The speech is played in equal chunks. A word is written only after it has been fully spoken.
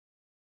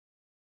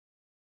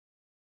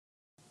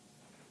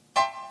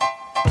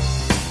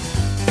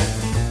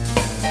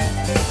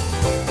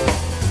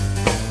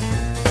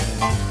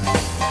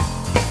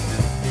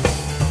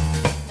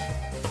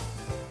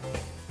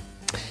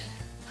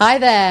Hi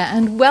there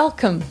and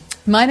welcome.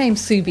 My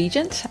name's Sue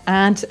Begent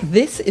and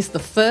this is the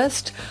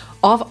first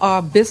of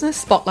our Business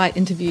Spotlight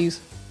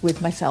interviews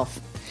with myself.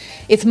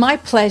 It's my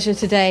pleasure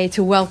today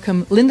to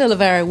welcome Linda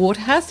Lavera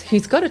Waterhouse,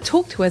 who's got to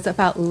talk to us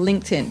about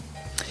LinkedIn.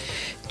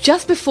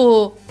 Just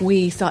before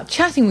we start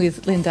chatting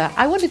with Linda,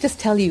 I want to just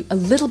tell you a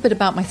little bit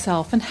about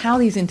myself and how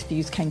these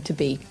interviews came to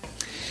be.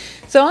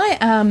 So I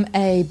am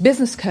a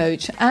business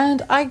coach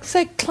and I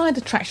say client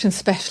attraction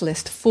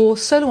specialist for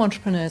solo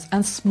entrepreneurs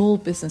and small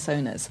business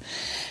owners.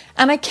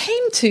 And I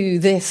came to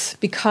this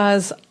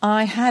because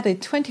I had a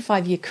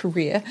 25-year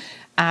career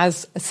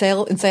as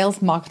in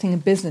sales, marketing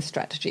and business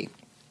strategy.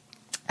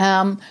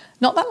 Not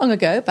that long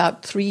ago,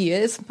 about 3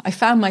 years, I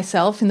found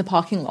myself in the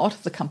parking lot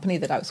of the company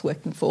that I was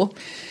working for,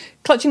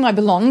 clutching my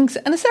belongings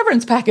and a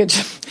severance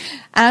package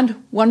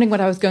and wondering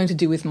what I was going to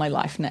do with my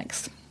life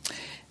next.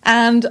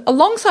 And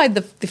alongside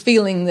the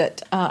feeling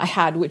that I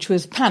had, which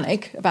was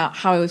panic about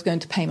how I was going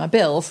to pay my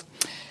bills,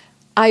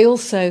 I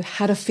also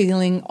had a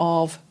feeling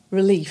of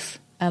relief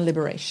and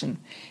liberation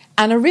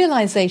and a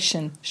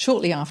realization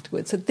shortly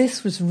afterwards that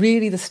this was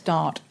really the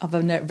start of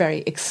a very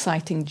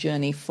exciting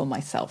journey for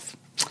myself.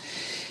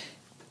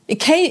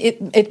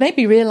 It made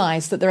me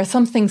realize that there are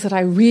some things that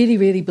I really,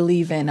 really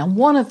believe in. And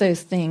one of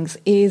those things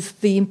is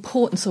the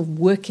importance of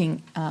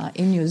working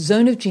in your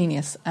zone of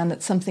genius, and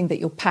it's something that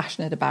you're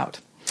passionate about.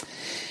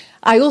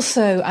 I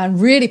also am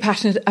really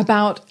passionate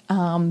about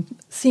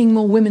seeing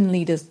more women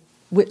leaders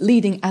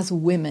leading as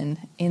women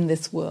in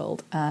this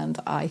world. And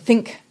I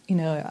think,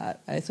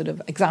 a sort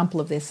of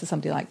example of this is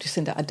somebody like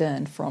Jacinda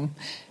Ardern,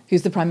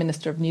 who's the Prime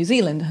Minister of New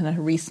Zealand, and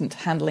her recent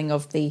handling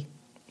of the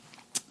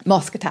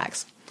mosque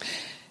attacks.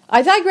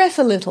 I digress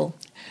a little,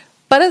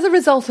 but as a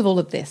result of all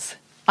of this,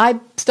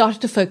 I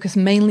started to focus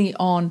mainly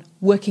on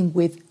working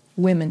with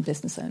women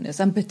business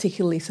owners and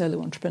particularly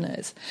solo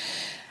entrepreneurs.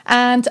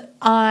 And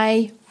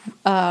I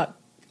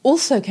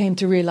also came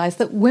to realize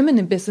that women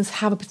in business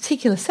have a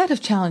particular set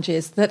of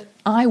challenges that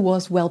I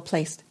was well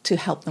placed to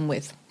help them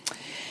with.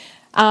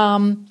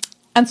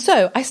 And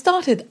so I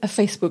started a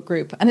Facebook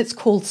group, and it's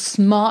called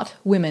Smart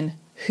Women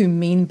Who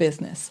Mean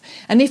Business.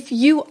 And if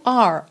you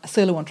are a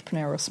solo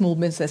entrepreneur or a small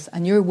business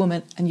and you're a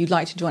woman and you'd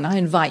like to join, I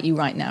invite you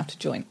right now to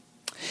join.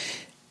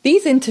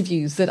 These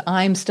interviews that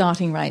I'm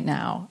starting right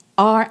now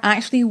are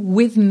actually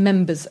with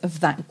members of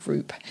that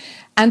group.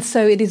 And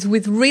so it is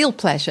with real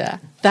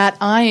pleasure that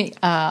I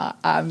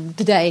am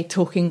today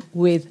talking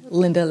with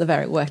Linda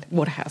Lavera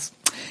Waterhouse.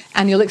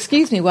 And you'll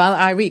excuse me while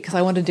I read because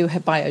I want to do her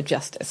bio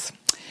justice.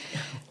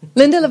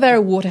 Linda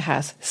Lavera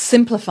Waterhouse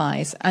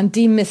simplifies and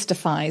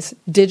demystifies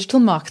digital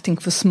marketing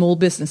for small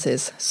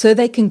businesses so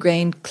they can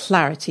gain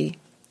clarity,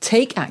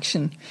 take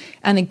action,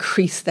 and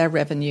increase their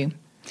revenue.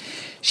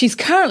 She's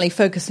currently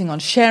focusing on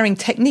sharing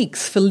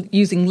techniques for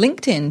using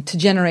LinkedIn to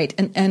generate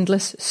an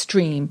endless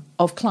stream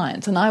of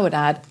clients, and I would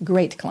add,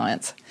 great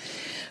clients.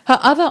 Her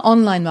other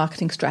online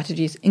marketing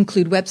strategies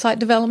include website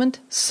development,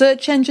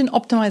 search engine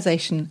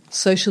optimization,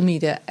 social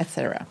media,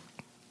 etc.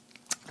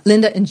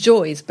 Linda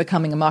enjoys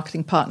becoming a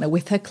marketing partner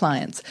with her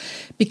clients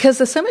because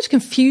there's so much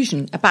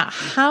confusion about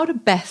how to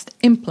best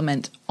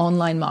implement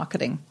online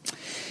marketing.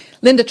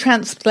 Linda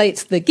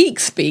translates the geek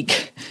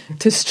speak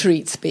to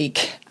street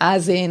speak,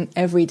 as in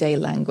everyday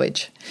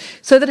language,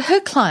 so that her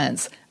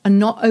clients are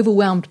not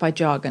overwhelmed by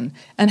jargon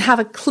and have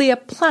a clear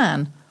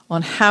plan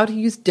on how to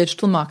use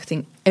digital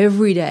marketing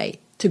every day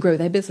to grow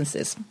their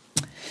businesses.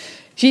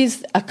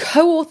 She's a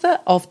co-author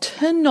of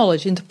Turn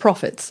Knowledge into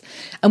Profits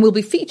and will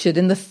be featured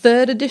in the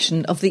 3rd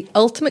edition of the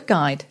Ultimate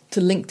Guide to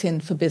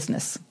LinkedIn for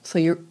Business. So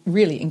you're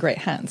really in great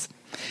hands.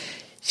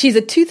 She's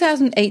a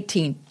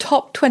 2018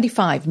 Top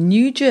 25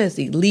 New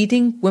Jersey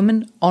leading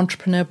women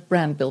entrepreneur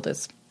brand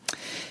builders.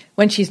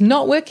 When she's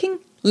not working,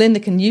 Linda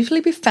can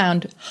usually be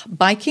found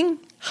biking,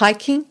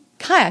 hiking,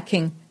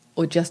 kayaking,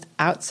 or just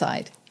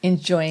outside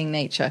enjoying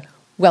nature.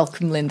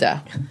 Welcome,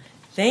 Linda.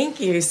 Thank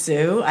you,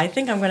 Sue. I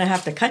think I'm going to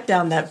have to cut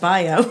down that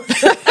bio.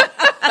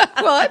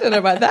 Well, I don't know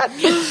about that.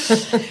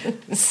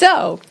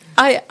 So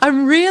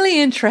I'm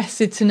really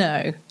interested to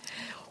know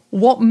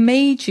what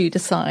made you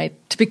decide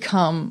to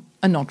become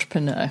an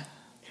entrepreneur.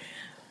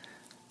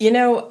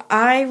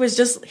 I was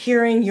just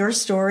hearing your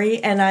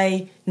story, and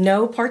I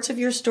know parts of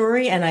your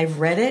story, and I've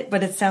read it,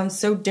 but it sounds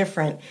so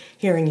different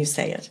hearing you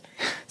say it.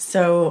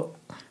 So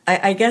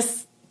I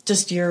guess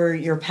just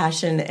your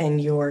passion and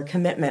your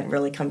commitment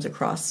really comes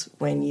across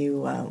when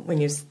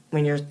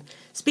you're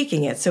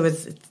speaking it. So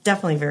it's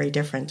definitely very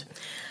different.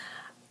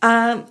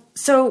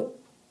 So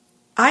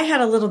I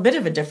had a little bit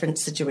of a different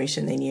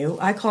situation than you.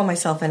 I call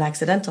myself an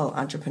accidental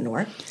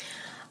entrepreneur.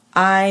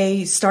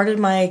 I started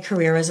my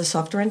career as a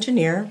software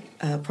engineer,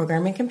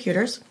 programming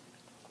computers,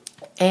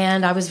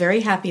 and I was very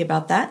happy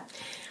about that.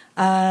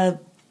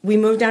 We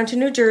moved down to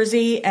New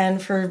Jersey,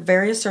 and for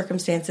various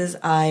circumstances,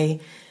 I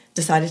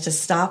decided to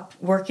stop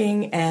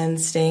working and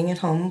staying at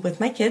home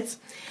with my kids,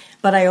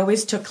 but I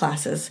always took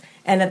classes.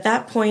 And at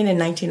that point in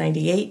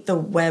 1998, the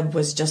web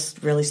was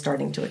just really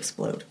starting to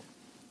explode.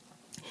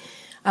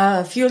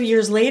 A few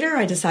years later,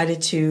 I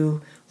decided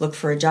to look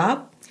for a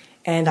job,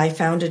 and I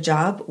found a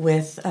job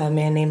with a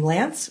man named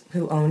Lance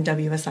who owned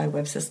WSI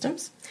Web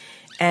Systems.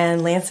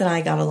 And Lance and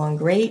I got along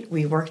great.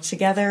 We worked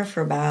together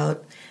for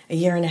about a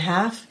year and a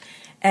half,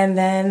 and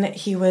then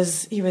he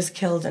was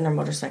killed in a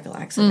motorcycle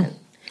accident.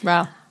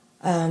 Wow.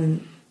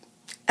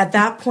 At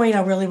that point,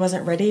 I really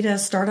wasn't ready to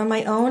start on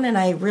my own, and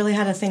I really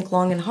had to think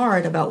long and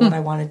hard about what I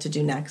wanted to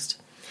do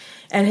next.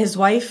 And his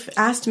wife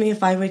asked me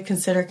if I would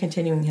consider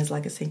continuing his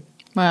legacy.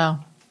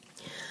 Wow.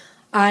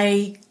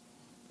 I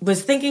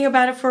was thinking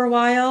about it for a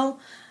while,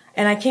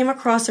 and I came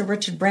across a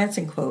Richard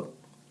Branson quote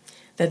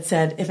that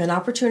said, if an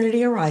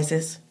opportunity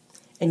arises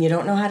and you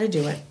don't know how to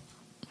do it,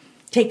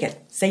 take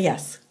it, say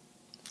yes,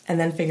 and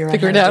then figure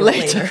it out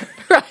later.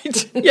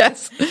 Right.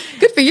 Yes.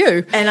 Good for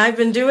you. And I've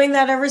been doing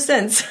that ever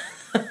since.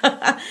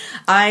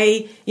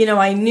 I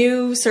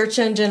knew search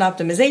engine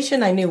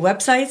optimization. I knew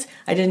websites.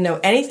 I didn't know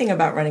anything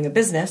about running a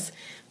business,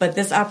 but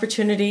this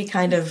opportunity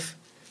kind of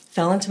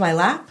fell into my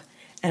lap,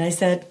 and I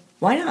said,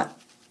 why not?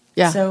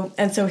 Yeah.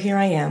 So here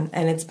I am,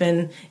 and it's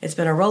been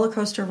a roller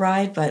coaster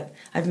ride, but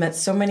I've met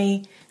so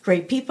many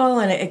great people,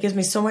 and it gives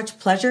me so much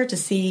pleasure to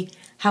see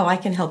how I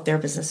can help their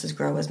businesses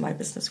grow as my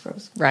business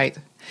grows. Right.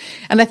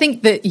 And I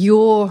think that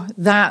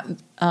that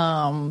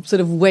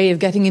sort of way of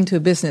getting into a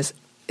business,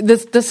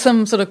 there's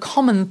some sort of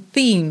common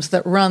themes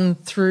that run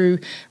through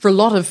for a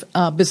lot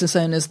of business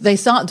owners. They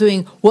start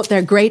doing what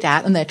they're great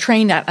at and they're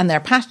trained at and they're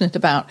passionate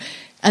about,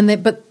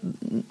 but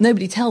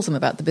nobody tells them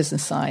about the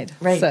business side.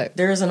 Right. So.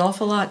 There is an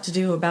awful lot to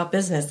do about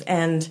business,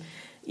 and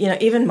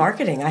even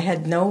marketing. I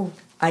had no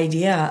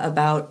idea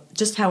about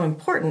just how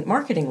important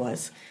marketing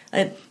was.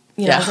 As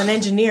an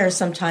engineer,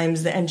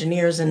 sometimes the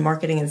engineers in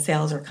marketing and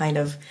sales are kind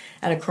of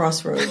at a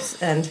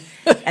crossroads, and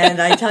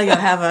I tell you, I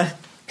have a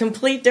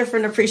complete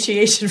different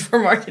appreciation for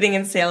marketing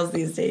and sales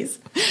these days.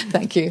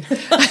 Thank you.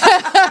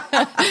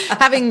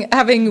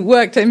 having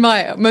worked in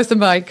most of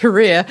my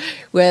career,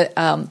 where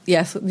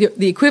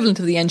the equivalent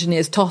of the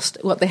engineers tossed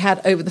what they had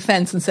over the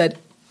fence and said,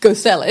 "Go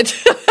sell it."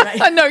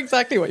 Right. I know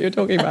exactly what you're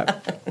talking about.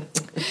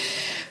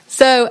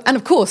 So, and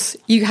of course,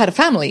 you had a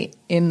family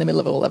in the middle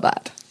of all of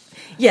that.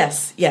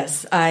 Yes.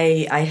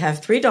 I have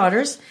 3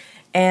 daughters,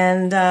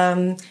 and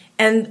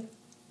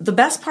the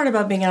best part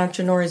about being an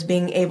entrepreneur is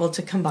being able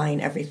to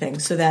combine everything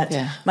so that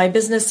my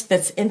business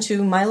fits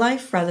into my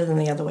life rather than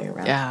the other way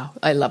around. Yeah,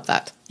 I love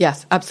that.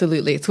 Yes,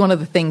 absolutely. It's one of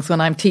the things when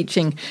I'm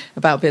teaching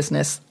about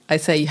business, I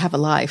say you have a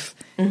life,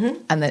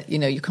 and that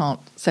you can't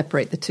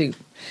separate the two.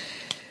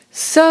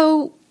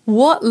 So,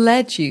 what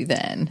led you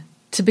then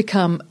to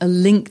become a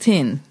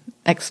LinkedIn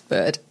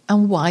expert,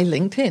 and why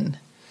LinkedIn?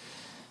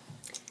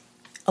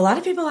 A lot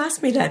of people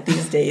ask me that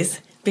these days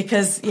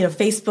because,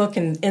 Facebook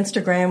and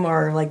Instagram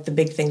are like the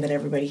big thing that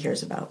everybody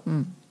hears about.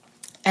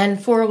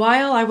 And for a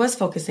while, I was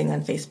focusing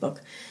on Facebook.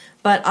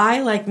 But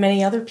I, like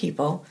many other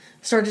people,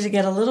 started to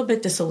get a little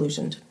bit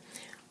disillusioned.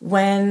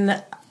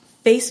 When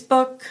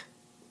Facebook,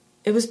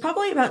 it was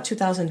probably about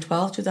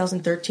 2012,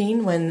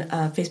 2013, when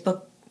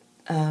Facebook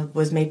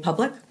was made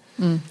public,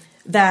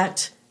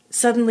 that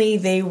suddenly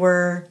they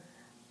were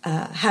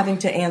having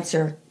to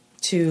answer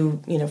to,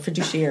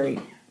 fiduciary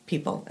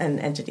people and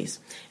entities.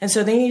 And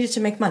so they needed to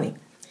make money.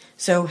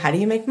 So how do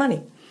you make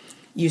money?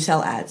 You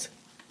sell ads.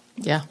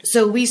 Yeah.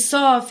 So we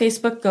saw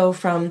Facebook go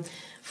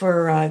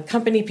for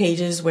company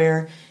pages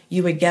where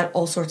you would get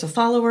all sorts of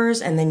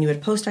followers, and then you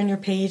would post on your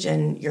page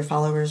and your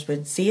followers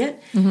would see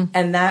it.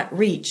 And that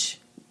reach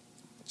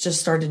just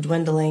started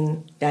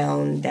dwindling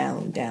down.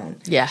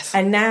 Yes.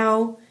 And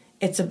now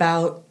it's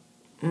about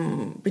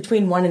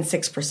between 1% and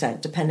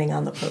 6%, depending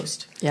on the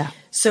post. Yeah.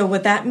 So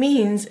what that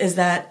means is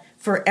that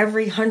for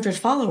every 100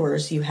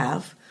 followers you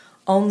have,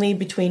 only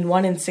between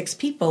 1 and 6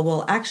 people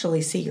will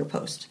actually see your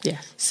post.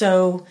 Yes.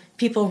 So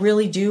people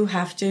really do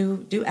have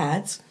to do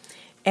ads,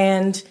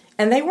 and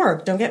they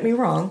work, don't get me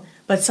wrong,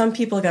 but some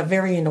people got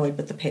very annoyed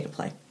with the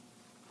pay-to-play.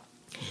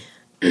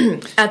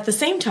 At the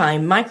same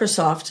time,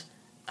 Microsoft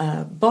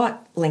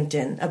bought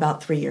LinkedIn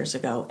about 3 years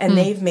ago, and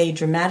they've made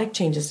dramatic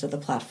changes to the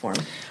platform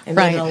and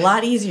made it a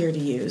lot easier to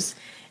use.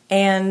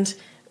 And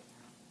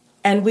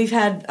we've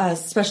had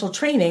special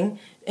training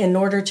in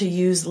order to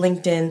use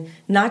LinkedIn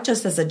not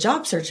just as a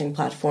job searching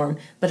platform,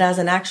 but as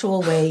an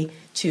actual way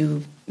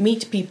to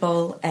meet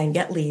people and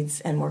get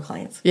leads and more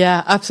clients.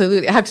 Yeah,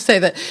 absolutely. I have to say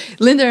that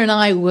Linda and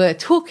I were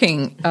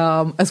talking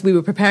as we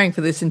were preparing for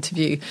this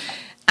interview,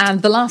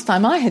 and the last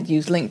time I had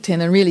used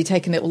LinkedIn and really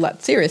taken it all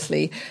that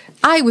seriously,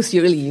 I was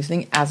really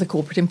using it as a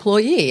corporate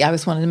employee. I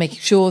was wanting to make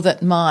sure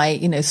that my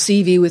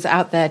CV was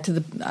out there to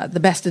the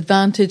best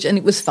advantage, and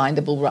it was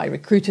findable by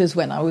recruiters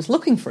when I was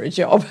looking for a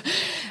job.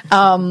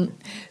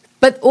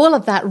 But all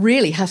of that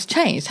really has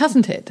changed,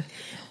 hasn't it?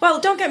 Well,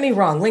 don't get me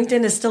wrong.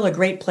 LinkedIn is still a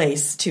great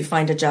place to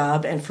find a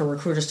job and for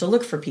recruiters to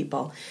look for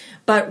people.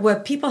 But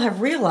what people have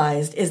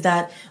realized is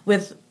that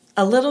with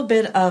a little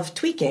bit of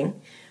tweaking,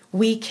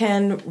 we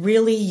can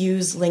really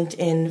use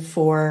LinkedIn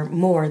for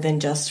more than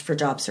just for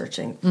job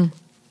searching.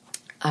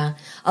 A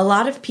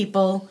lot of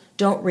people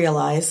don't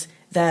realize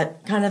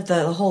that kind of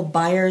the whole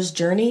buyer's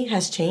journey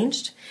has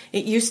changed.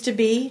 It used to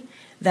be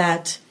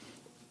that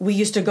we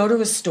used to go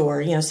to a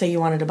store, say you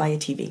wanted to buy a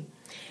TV,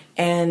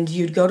 and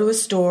you'd go to a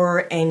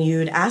store and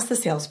you'd ask the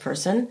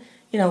salesperson,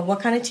 what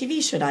kind of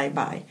TV should I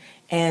buy?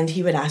 And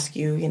he would ask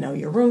you,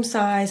 your room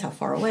size, how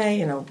far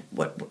away,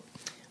 what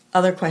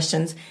other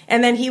questions.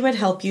 And then he would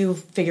help you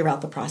figure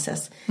out the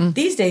process.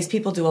 These days,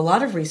 people do a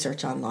lot of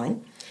research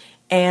online.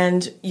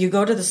 And you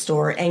go to the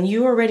store and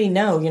you already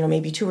know,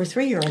 maybe 2 or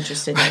 3 you're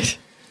interested in.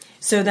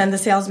 So then the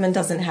salesman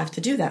doesn't have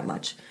to do that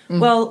much.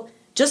 Well,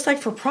 just like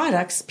for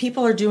products,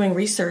 people are doing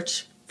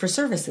research for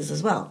services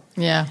as well.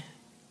 Yeah.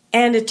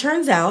 And it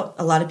turns out,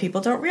 a lot of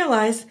people don't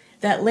realize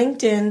that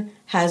LinkedIn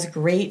has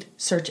great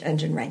search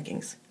engine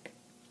rankings.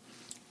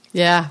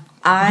 Yeah.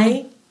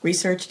 I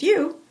researched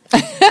you.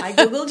 I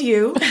Googled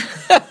you.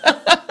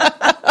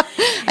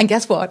 And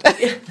guess what?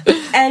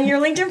 And your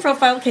LinkedIn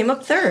profile came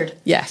up third.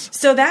 Yes.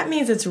 So that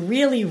means it's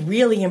really,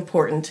 really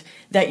important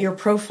that your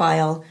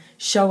profile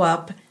show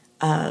up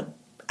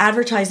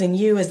advertising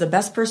you as the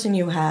best person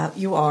you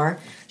are,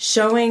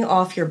 showing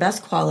off your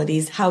best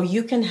qualities, how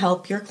you can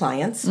help your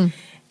clients,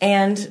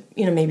 and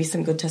maybe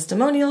some good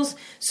testimonials,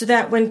 so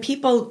that when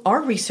people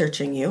are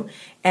researching you,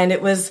 and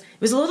it was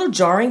a little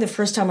jarring the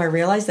first time I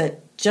realized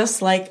that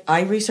just like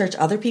I research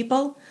other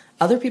people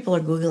are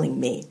Googling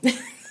me.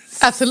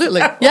 Absolutely.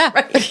 Yeah.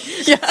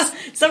 Right? Yeah.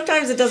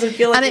 Sometimes it doesn't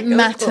feel like and it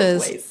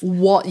matters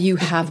what you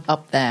have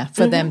up there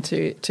for them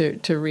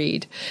to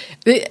read.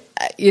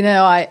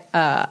 I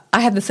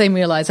had the same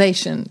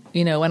realization,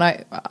 when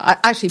I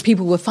actually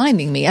people were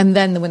finding me, and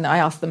then when I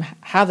asked them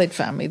how they'd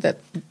found me, that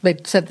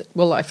they'd said,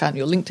 well, I found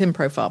your LinkedIn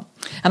profile,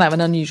 and I have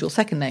an unusual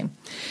second name.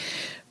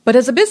 But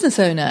as a business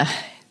owner,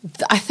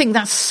 I think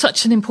that's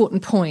such an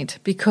important point,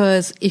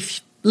 because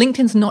if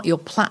LinkedIn's not your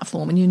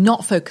platform and you're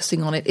not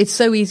focusing on it, it's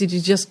so easy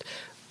to just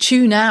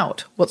tune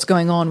out what's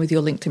going on with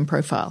your LinkedIn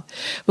profile.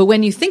 But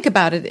when you think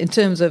about it in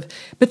terms of,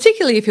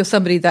 particularly if you're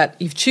somebody that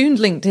you've tuned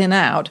LinkedIn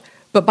out,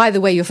 but by the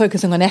way, you're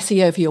focusing on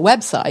SEO for your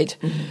website,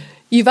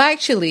 you've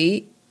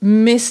actually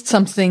missed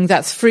something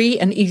that's free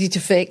and easy to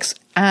fix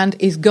and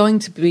is going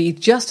to be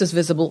just as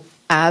visible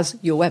as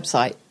your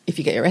website if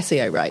you get your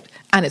SEO right.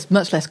 And it's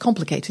much less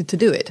complicated to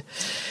do it.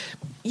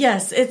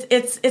 Yes,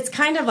 it's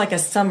kind of like a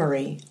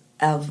summary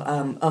of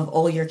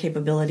all your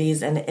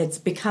capabilities, and it's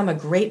become a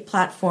great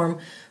platform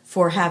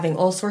for having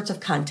all sorts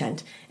of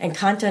content. And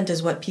content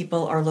is what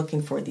people are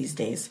looking for these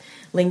days.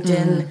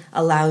 LinkedIn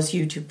allows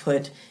you to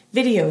put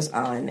videos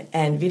on,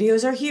 and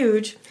videos are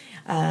huge.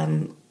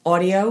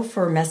 Audio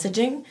for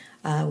messaging,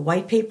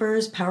 white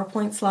papers,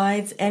 PowerPoint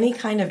slides, any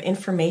kind of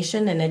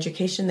information and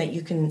education that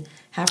you can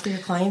have for your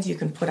clients, you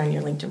can put on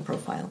your LinkedIn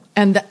profile.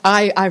 And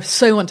I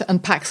so want to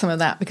unpack some of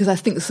that, because I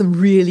think there's some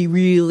really,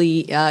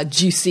 really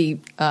juicy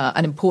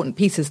and important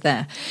pieces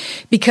there.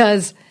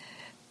 Because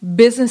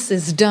business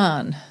is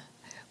done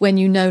when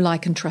you know,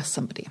 like, and trust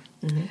somebody.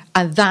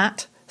 And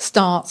that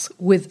starts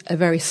with a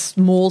very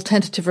small,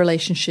 tentative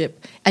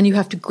relationship, and you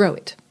have to grow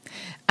it.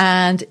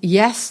 And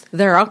yes,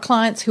 there are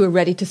clients who are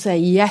ready to say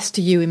yes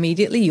to you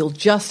immediately. You'll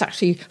just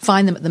actually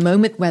find them at the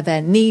moment where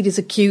their need is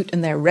acute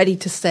and they're ready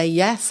to say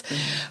yes.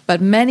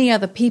 But many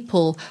other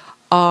people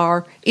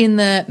are in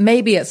there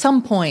maybe at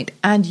some point,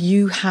 and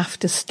you have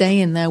to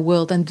stay in their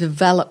world and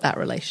develop that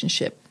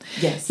relationship.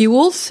 Yes. You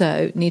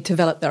also need to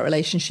develop that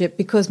relationship,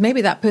 because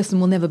maybe that person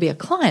will never be a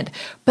client,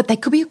 but they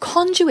could be a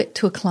conduit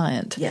to a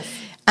client. Yes.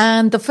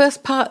 And the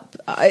first part,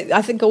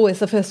 I think always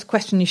the first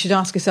question you should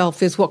ask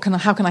yourself is, how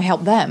can I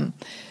help them?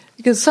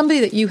 Because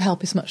somebody that you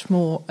help is much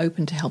more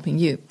open to helping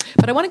you.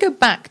 But I want to go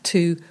back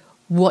to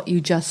what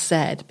you just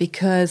said,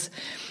 because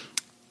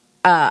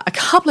a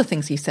couple of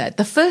things you said.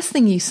 The first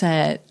thing you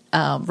said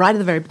right at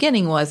the very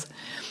beginning was,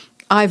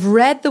 I've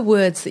read the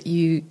words that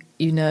you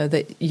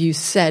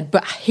said,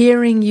 but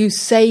hearing you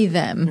say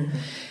them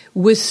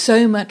was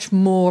so much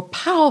more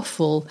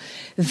powerful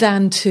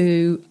than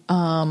to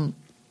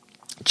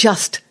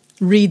just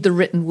read the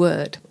written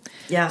word.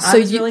 Yeah, so I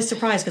was really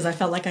surprised, because I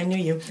felt like I knew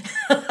you.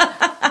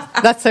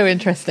 That's so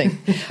interesting.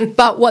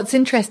 But what's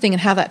interesting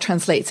and how that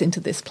translates into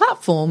this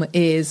platform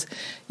is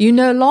you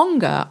no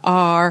longer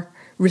are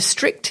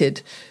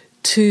restricted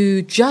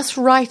to just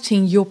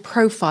writing your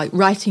profile,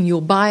 writing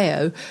your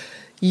bio.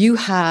 You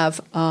have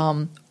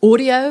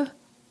audio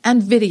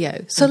and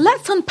video. So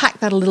let's unpack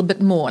that a little bit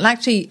more. And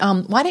actually,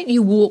 why don't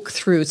you walk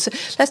through? So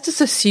let's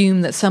just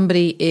assume that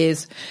somebody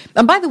is,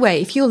 and by the way,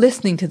 if you're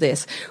listening to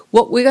this,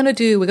 what we're going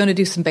to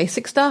do some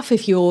basic stuff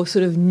if you're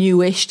sort of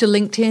newish to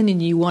LinkedIn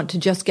and you want to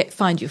just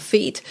find your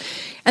feet.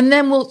 And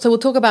then we'll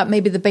talk about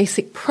maybe the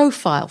basic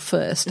profile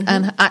first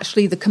and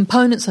actually the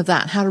components of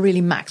that, how to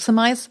really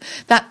maximize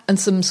that, and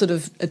some sort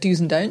of do's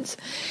and don'ts.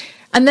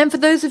 And then for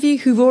those of you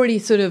who've already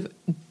sort of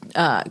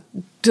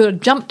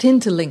jumped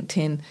into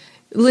LinkedIn,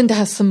 Linda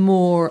has some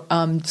more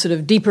sort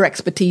of deeper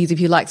expertise, if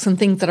you like, some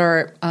things that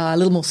are a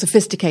little more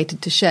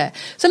sophisticated to share.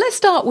 So let's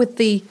start with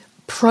the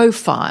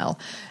profile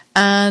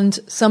and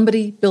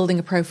somebody building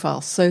a profile.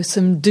 So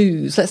some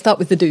do's. Let's start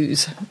with the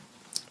do's.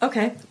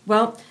 Okay.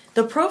 Well,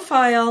 the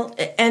profile,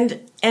 and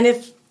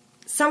if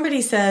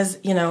somebody says,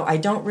 I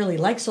don't really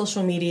like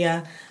social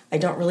media, I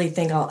don't really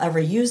think I'll ever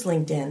use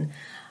LinkedIn,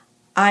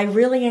 I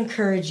really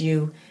encourage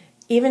you,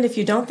 even if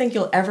you don't think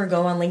you'll ever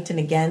go on LinkedIn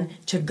again,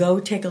 to go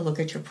take a look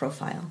at your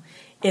profile.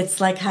 It's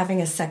like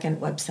having a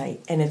second website,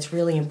 and it's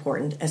really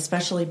important,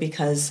 especially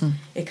because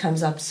it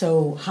comes up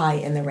so high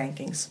in the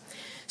rankings.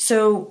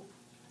 So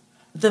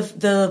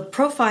the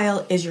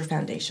profile is your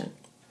foundation.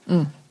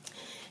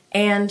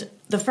 And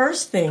the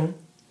first thing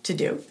to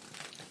do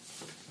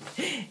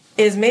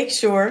is make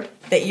sure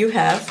that you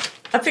have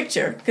a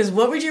picture. Because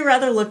what would you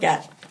rather look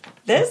at?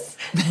 This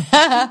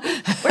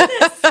or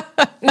this?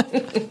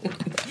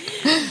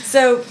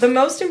 So the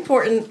most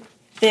important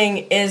thing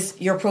is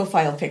your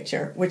profile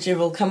picture, which it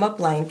will come up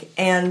blank.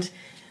 And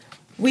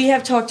we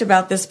have talked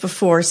about this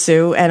before,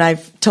 Sue, and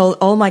I've told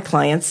all my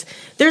clients,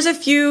 there's a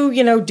few,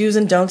 do's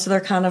and don'ts that are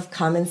kind of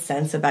common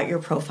sense about your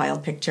profile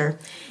picture.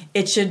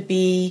 It should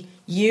be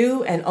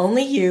you and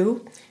only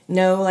you.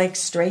 No, like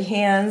stray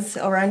hands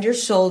around your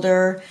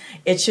shoulder.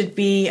 It should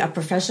be a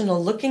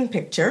professional looking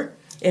picture,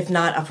 if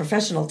not a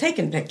professional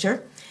taken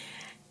picture.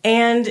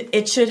 And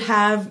it should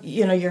have,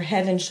 your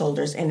head and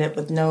shoulders in it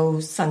with no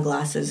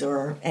sunglasses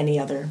or any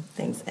other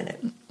things in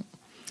it.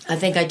 I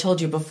think I told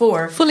you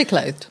before. Fully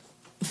clothed.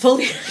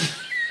 Fully.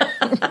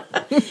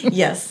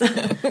 Yes.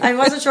 I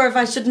wasn't sure if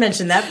I should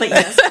mention that, but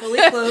yes,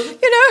 fully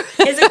clothed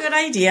is a good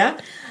idea.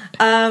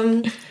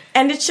 And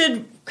it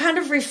should kind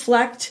of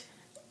reflect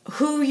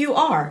who you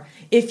are.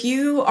 If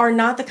you are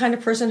not the kind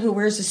of person who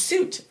wears a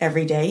suit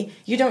every day,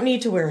 you don't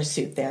need to wear a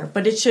suit there,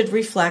 but it should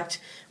reflect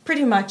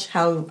pretty much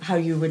how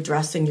you would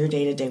dress in your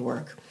day-to-day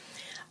work.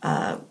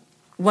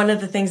 One of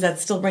the things that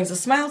still brings a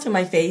smile to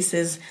my face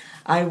is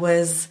I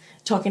was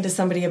talking to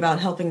somebody about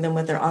helping them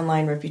with their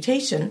online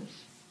reputation,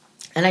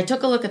 and I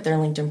took a look at their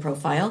LinkedIn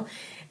profile,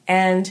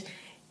 and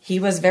he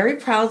was very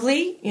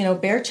proudly,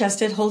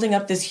 bare-chested, holding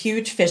up this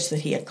huge fish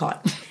that he had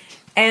caught.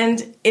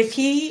 And if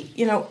he,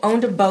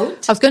 owned a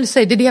boat... I was going to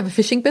say, did he have a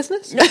fishing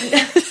business?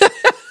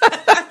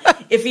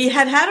 If he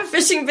had a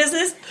fishing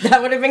business,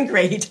 that would have been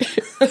great.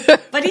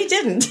 But he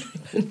didn't.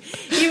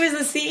 He was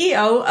the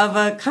CEO of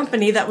a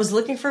company that was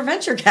looking for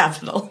venture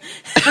capital.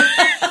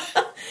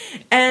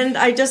 And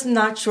I'm just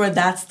not sure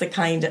that's the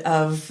kind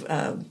of,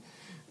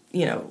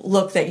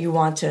 look that you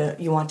want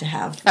to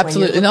have.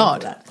 Absolutely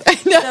not.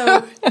 No.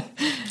 So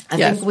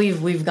I think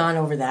we've gone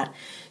over that.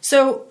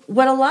 So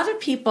what a lot of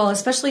people,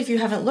 especially if you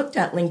haven't looked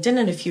at LinkedIn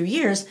in a few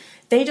years,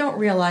 they don't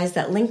realize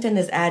that LinkedIn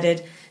has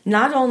added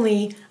not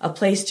only a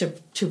place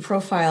to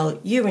profile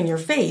you and your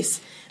face,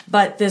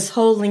 but this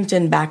whole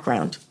LinkedIn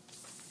background.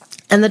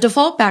 And the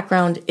default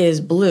background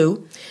is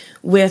blue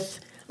with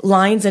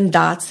lines and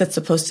dots that's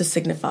supposed to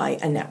signify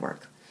a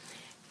network.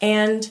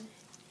 And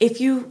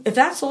if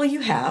that's all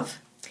you have,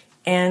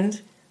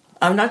 and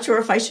I'm not sure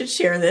if I should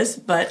share this,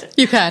 but...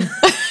 You can.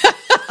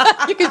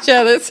 You can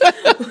share this.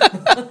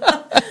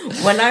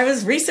 When I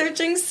was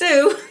researching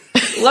Sue,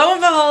 lo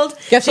and behold,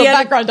 guess what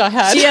background I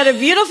had? She had a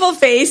beautiful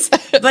face,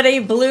 but a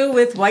blue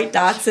with white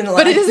dots and lines.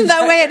 But it isn't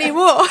that way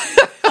anymore.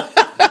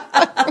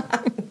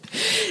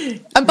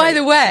 And by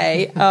the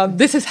way,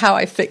 this is how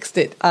I fixed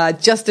it,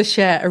 just to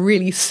share a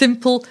really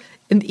simple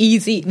and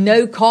easy,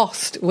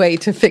 no-cost way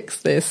to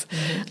fix this.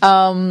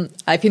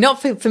 If you're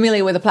not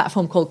familiar with a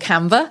platform called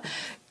Canva,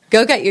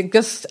 go get your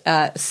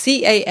canva.com.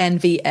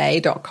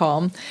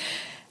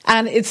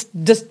 And it's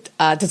just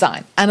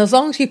design. And as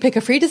long as you pick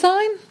a free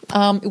design,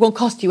 it won't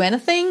cost you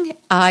anything.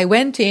 I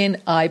went in,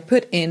 I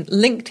put in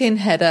LinkedIn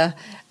header,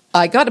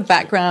 I got a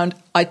background,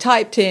 I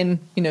typed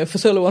in, for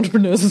solo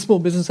entrepreneurs and small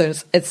business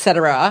owners,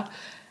 etc.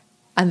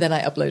 And then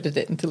I uploaded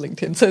it into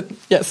LinkedIn. So,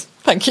 yes,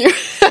 thank you.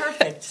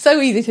 Perfect. So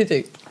easy to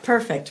do.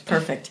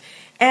 Perfect.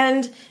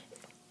 And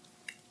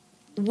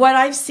what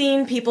I've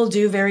seen people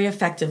do very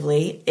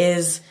effectively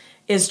is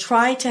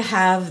try to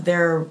have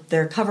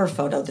their cover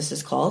photo, this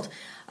is called,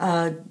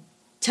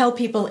 tell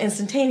people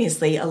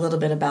instantaneously a little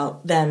bit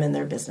about them and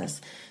their business.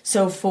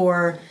 So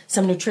for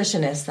some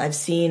nutritionists, I've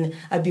seen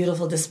a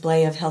beautiful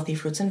display of healthy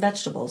fruits and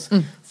vegetables.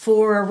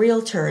 For a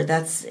realtor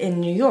that's in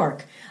New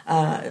York,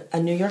 a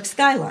New York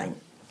skyline.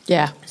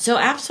 Yeah. So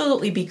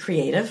absolutely be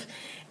creative.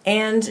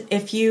 And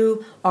if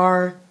you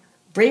are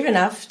brave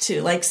enough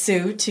to, like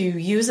Sue, to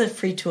use a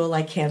free tool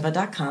like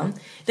canva.com,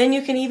 then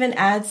you can even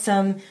add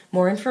some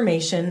more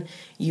information.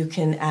 You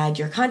can add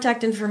your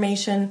contact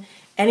information.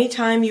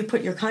 Anytime you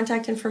put your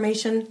contact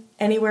information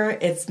anywhere,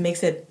 it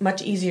makes it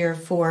much easier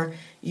for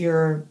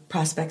your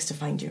prospects to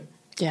find you.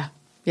 Yeah.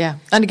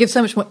 And it gives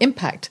so much more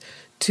impact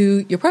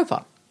to your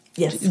profile.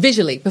 Yes.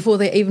 Visually, before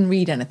they even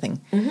read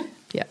anything. Mm-hmm.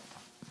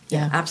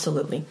 Yeah,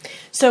 absolutely.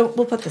 So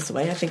we'll put this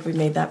away. I think we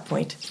made that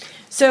point.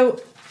 So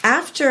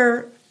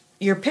after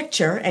your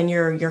picture and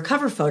your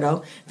cover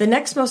photo, the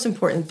next most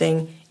important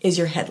thing is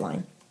your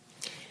headline.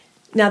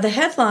 Now, the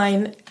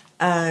headline...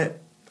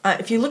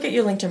 if you look at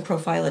your LinkedIn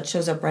profile, it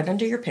shows up right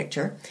under your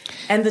picture.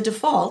 And the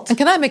default... And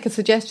can I make a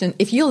suggestion?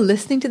 If you're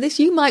listening to this,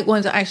 you might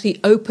want to actually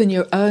open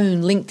your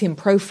own LinkedIn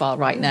profile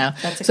right now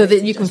so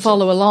that you can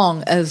follow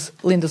along as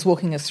Linda's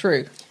walking us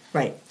through.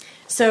 Right.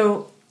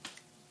 So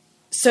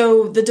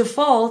the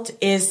default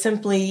is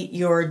simply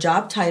your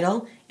job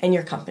title and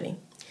your company.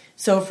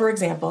 So, for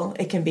example,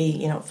 it can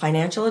be,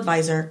 financial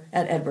advisor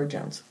at Edward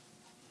Jones.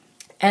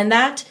 And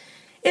that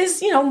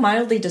is,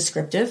 mildly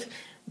descriptive.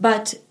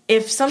 But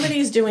if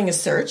somebody's doing a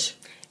search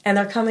and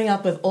they're coming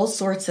up with all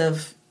sorts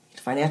of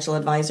financial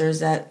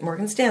advisors at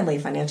Morgan Stanley,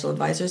 financial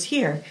advisors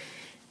here,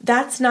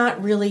 that's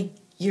not really,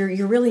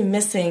 you're really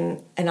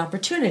missing an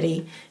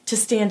opportunity to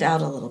stand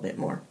out a little bit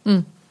more.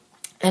 And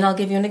I'll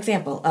give you an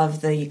example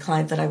of the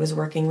client that I was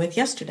working with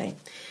yesterday.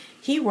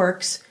 He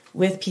works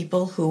with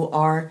people who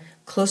are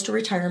close to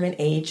retirement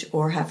age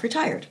or have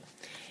retired.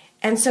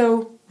 And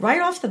so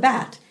right off the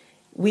bat,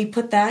 we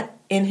put that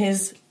in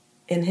his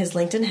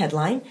LinkedIn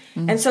headline.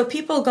 And so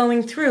people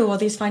going through all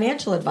these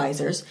financial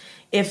advisors,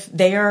 if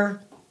they are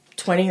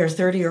 20 or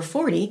 30 or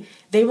 40,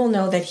 they will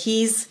know that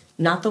he's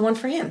not the one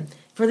for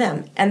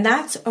them. And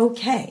that's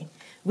okay.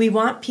 We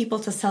want people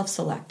to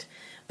self-select.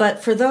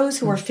 But for those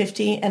who are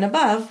 50 and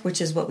above,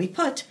 which is what we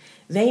put,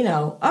 they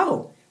know,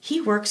 oh, he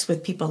works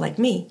with people like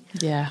me.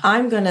 Yeah.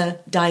 I'm going to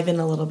dive in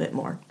a little bit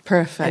more.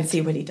 Perfect. And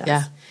see what he does.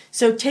 Yeah.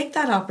 So take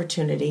that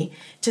opportunity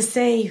to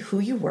say who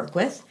you work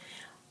with,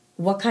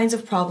 what kinds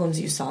of problems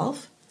you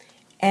solve,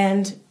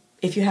 and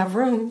if you have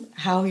room,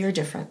 how you're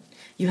different.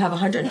 You have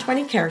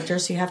 120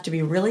 characters, so you have to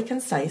be really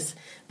concise,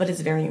 but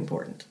it's very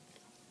important.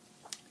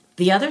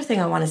 The other thing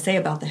I want to say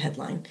about the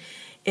headline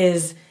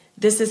is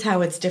this is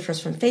how it differs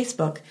from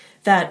Facebook,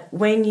 that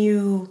when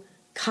you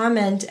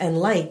comment and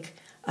like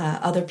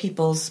other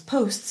people's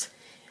posts,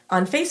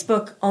 on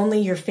Facebook, only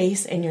your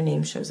face and your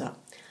name shows up.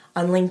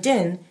 On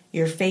LinkedIn,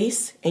 your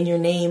face and your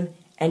name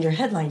and your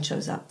headline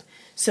shows up.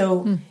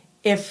 So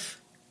if...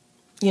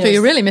 So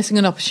you're really missing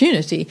an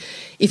opportunity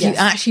if you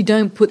actually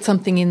don't put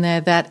something in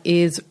there that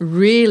is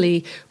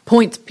really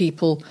points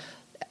people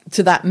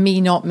to that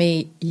me, not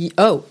me.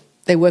 Oh,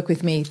 they work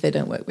with me. They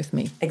don't work with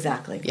me.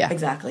 Exactly. Yeah.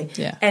 Exactly.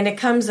 Yeah. And it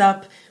comes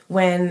up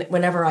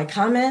whenever I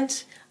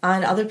comment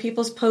on other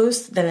people's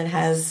posts, then it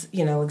has,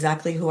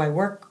 exactly who I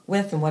work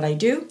with and what I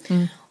do.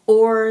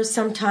 Or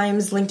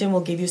sometimes LinkedIn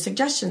will give you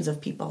suggestions of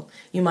people.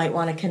 You might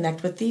want to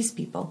connect with these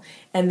people.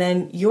 And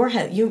then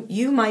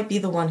you might be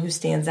the one who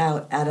stands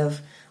out of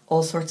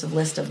all sorts of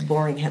list of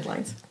boring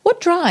headlines. What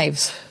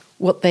drives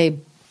what they,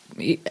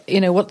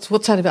 what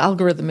sort of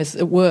algorithm is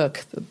at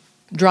work,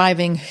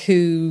 driving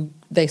who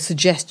they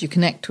suggest you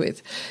connect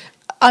with?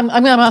 I'm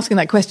asking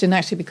that question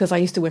actually because I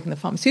used to work in the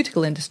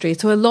pharmaceutical industry.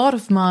 So a lot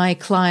of my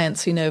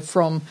clients,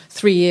 from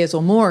 3 years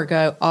or more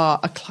ago are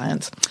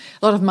clients.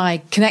 A lot of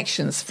my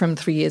connections from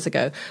 3 years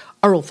ago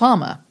are all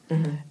pharma.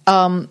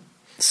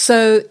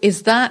 So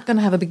is that going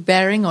to have a big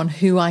bearing on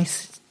who I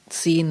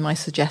see in my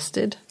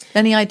suggested?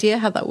 Any idea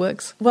how that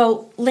works?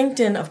 Well,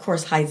 LinkedIn, of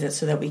course, hides it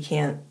so that we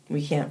can't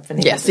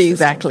finagle. Yes,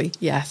 exactly.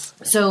 Yes.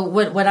 So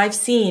what I've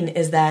seen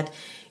is that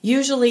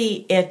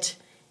usually it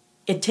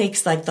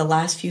takes like the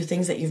last few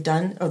things that you've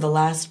done or the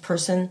last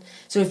person.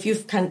 So if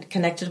you've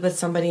connected with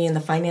somebody in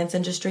the finance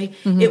industry,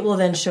 it will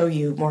then show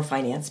you more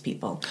finance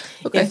people.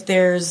 Okay. If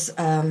there's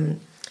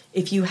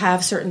if you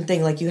have certain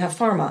thing like you have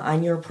pharma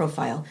on your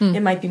profile, it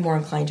might be more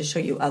inclined to show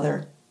you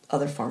other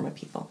pharma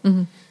people.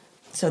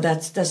 So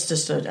that's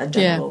just a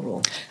general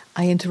rule.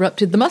 I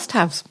interrupted the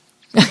must-haves.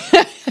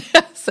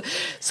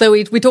 So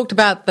we talked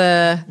about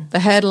the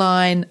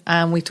headline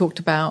and we talked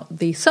about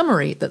the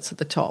summary that's at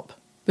the top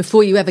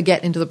before you ever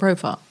get into the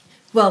profile.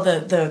 Well,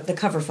 the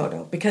cover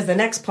photo, because the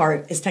next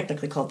part is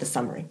technically called the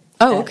summary.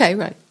 Oh, okay,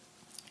 right.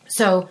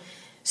 So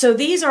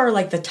these are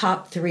like the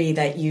top 3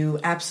 that you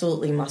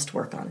absolutely must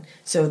work on.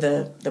 So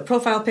the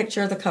profile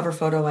picture, the cover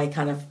photo I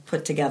kind of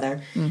put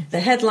together,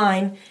 the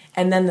headline,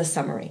 and then the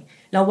summary.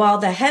 Now, while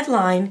the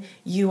headline,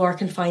 you are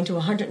confined to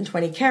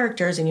 120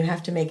 characters and you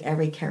have to make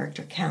every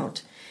character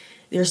count.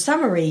 Your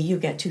summary, you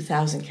get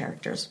 2,000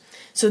 characters.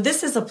 So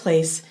this is a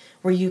place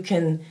where you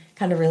can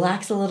kind of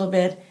relax a little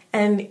bit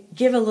and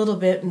give a little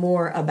bit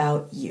more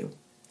about you.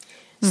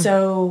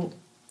 So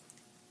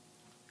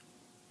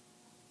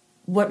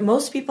what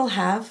most people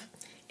have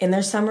in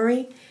their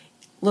summary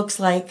looks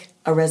like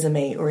a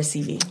resume or a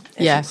CV,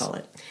 as you call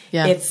it.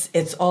 Yeah.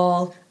 It's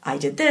all, I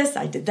did this,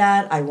 I did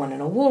that, I won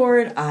an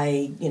award,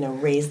 I,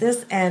 raised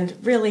this, and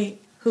really,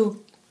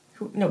 who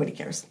nobody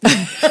cares.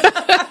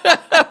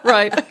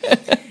 Right.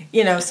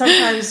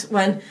 Sometimes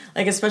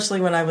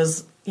especially when I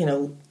was,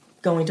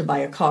 going to buy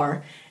a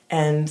car,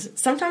 and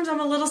sometimes I'm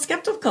a little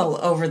skeptical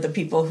over the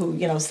people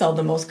who, sell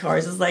the most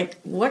cars. It's like,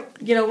 what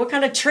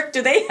kind of trick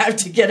do they have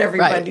to get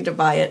everybody to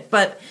buy it?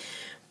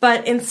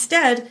 But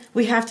instead,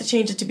 we have to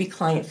change it to be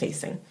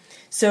client-facing.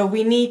 So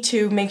we need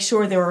to make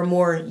sure there are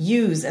more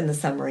yous in the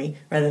summary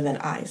rather than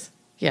I's.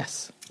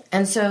 Yes.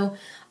 And so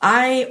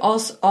I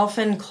also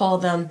often call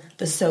them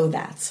the so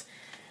that's.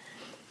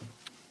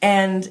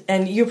 And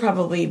you're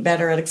probably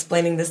better at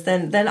explaining this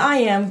than I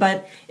am,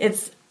 but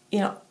it's,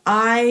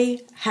 I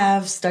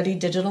have studied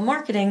digital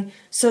marketing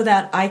so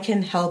that I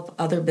can help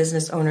other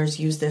business owners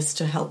use this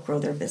to help grow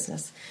their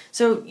business.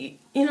 So, they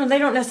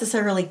don't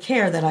necessarily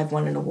care that I've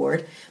won an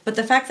award, but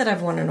the fact that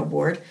I've won an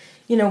award,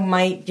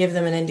 might give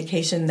them an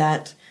indication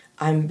that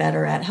I'm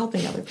better at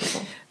helping other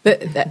people.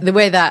 The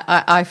way that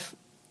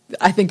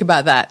I think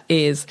about that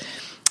is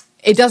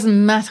it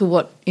doesn't matter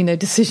what,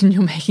 decision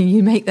you're making.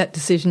 You make that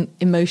decision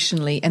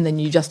emotionally and then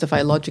you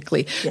justify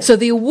logically. Yes. So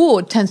the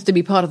award tends to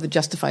be part of the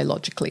justify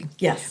logically.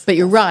 Yes. But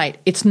you're right.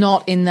 It's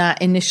not in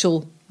that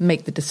initial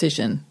make the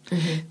decision.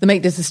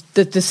 Mm-hmm.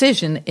 The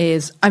decision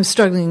is, I'm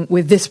struggling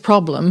with this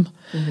problem,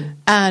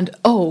 and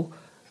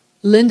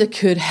Linda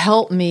could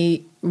help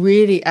me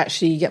really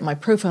actually get my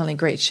profile in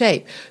great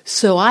shape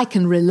so I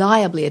can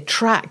reliably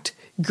attract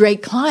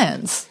great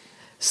clients.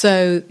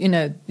 So,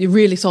 you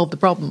really solve the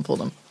problem for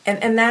them.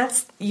 And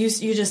that's, you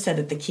just said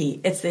it, the key.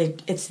 It's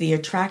the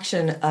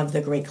attraction of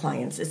the great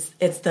clients.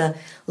 It's the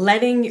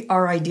letting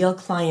our ideal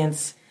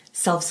clients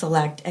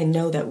self-select and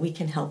know that we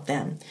can help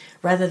them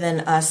rather than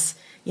us,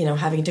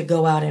 having to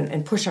go out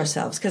and push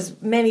ourselves. Because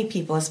many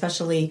people,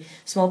 especially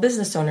small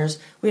business owners,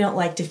 we don't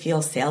like to feel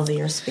salesy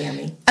or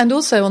spammy. And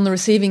also on the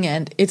receiving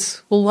end,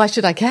 it's, well, why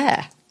should I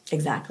care?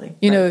 Exactly.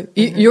 Right.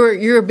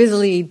 You're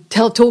busily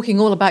talking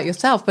all about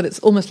yourself, but it's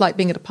almost like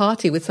being at a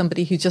party with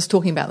somebody who's just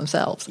talking about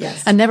themselves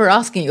and never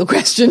asking you a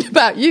question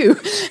about you.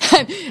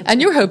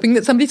 And you're hoping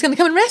that somebody's going to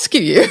come and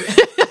rescue you.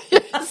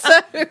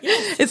 So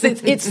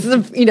it's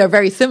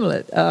very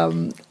similar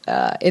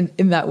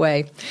in that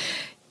way.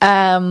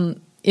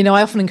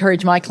 I often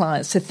encourage my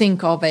clients to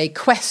think of a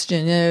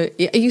question.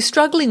 Are you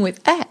struggling with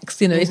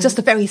X? It's just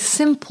a very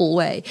simple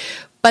way.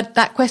 But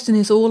that question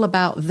is all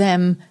about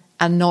them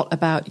and not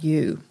about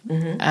you.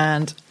 Mm-hmm.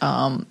 And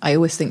I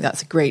always think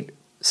that's a great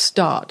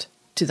start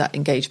to that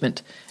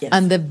engagement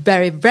and the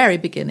very, very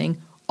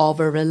beginning of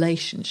a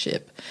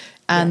relationship.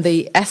 And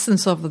the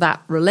essence of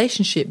that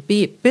relationship,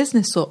 be it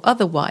business or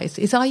otherwise,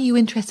 is, are you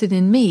interested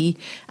in me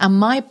and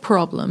my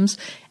problems?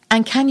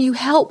 And can you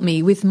help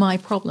me with my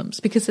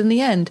problems? Because in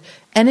the end,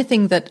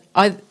 anything that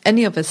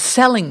any of us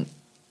selling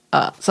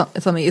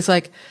something is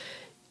like,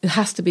 it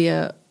has to be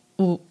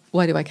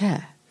why do I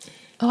care?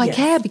 I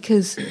care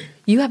because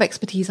you have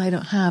expertise I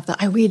don't have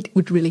that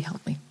would really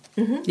help me.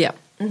 Mm-hmm. Yeah.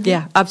 Mm-hmm.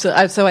 Yeah,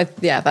 absolutely. So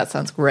that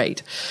sounds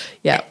great.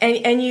 Yeah.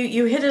 And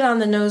you hit it on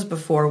the nose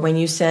before when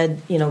you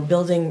said,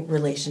 building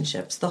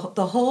relationships. The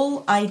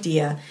whole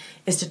idea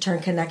is to turn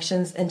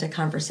connections into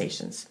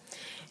conversations.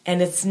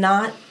 And it's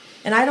not,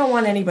 and I don't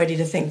want anybody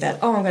to think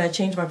that, I'm going to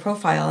change my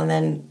profile and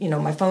then,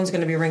 my phone's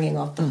going to be ringing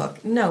off the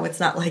hook. No, it's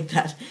not like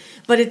that.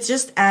 But it's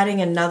just adding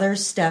another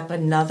step,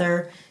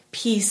 another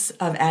piece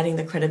of adding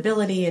the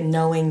credibility and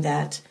knowing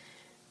that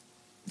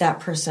that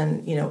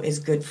person, is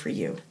good for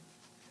you.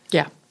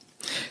 Yeah.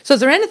 So is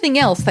there anything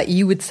else that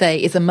you would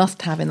say is a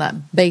must-have in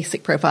that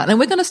basic profile? And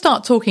we're going to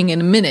start talking in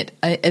a minute,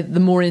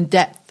 the more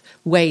in-depth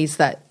ways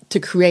to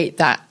create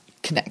that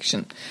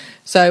connection.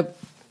 So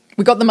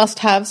we got the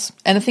must-haves.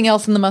 Anything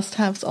else in the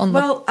must-haves on the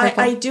profile? Well,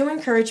 I do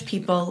encourage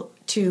people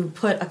to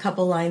put a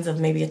couple lines of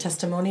maybe a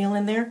testimonial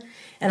in there.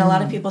 And a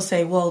lot of people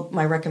say, well,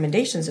 my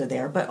recommendations are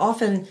there. But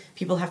often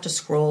people have to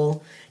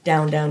scroll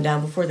down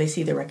before they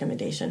see the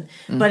recommendation.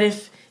 But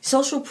if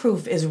social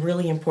proof is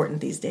really important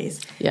these days.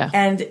 Yeah.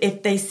 And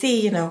if they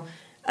see, a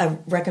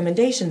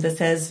recommendation that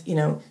says,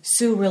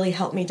 Sue really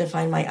helped me to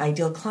find my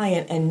ideal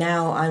client, and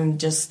now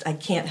I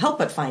can't help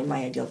but find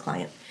my ideal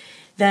client,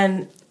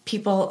 then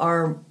people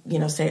are,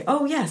 say,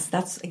 oh, yes,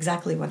 that's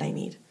exactly what I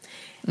need.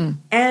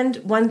 And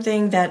one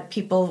thing that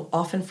people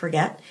often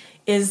forget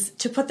is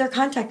to put their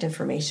contact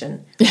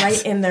information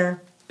right in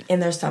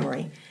their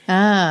summary.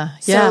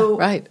 So,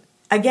 right.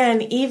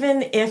 Again,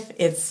 even if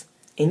it's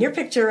in your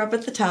picture up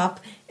at the top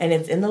and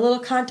it's in the little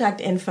contact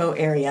info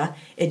area,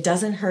 it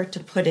doesn't hurt to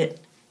put it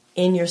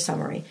in your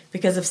summary.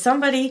 Because if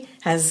somebody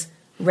has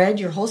read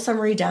your whole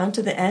summary down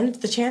to the end,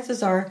 the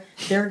chances are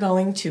they're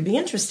going to be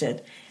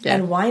interested. Yeah.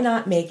 And why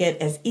not make it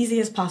as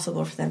easy as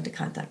possible for them to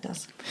contact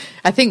us?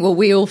 I think what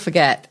we all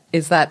forget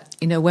is that,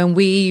 when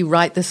we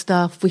write this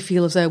stuff, we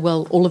feel as though,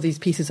 well, all of these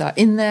pieces are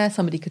in there,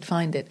 somebody could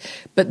find it.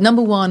 But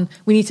number one,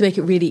 we need to make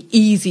it really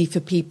easy for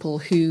people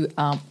who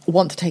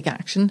want to take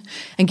action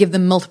and give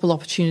them multiple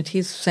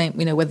opportunities, same,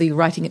 whether you're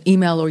writing an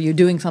email or you're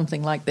doing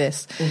something like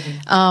this.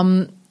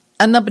 Mm-hmm.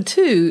 And number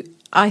two,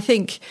 I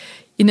think,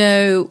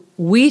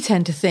 we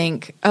tend to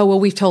think,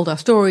 we've told our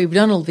story, we've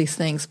done all these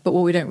things, but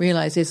what we don't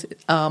realize is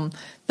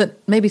that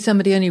maybe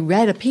somebody only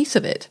read a piece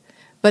of it.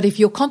 But if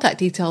your contact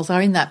details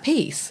are in that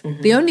piece,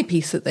 the only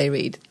piece that they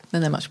read,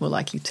 then they're much more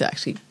likely to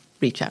actually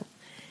reach out.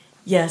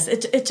 Yes,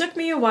 it took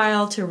me a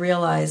while to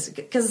realize,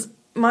 because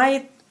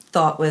my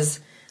thought was,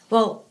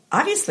 well,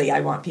 obviously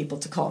I want people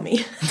to call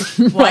me.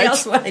 Why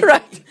else would I?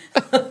 Right.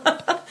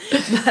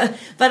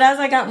 But as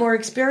I got more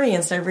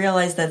experienced, I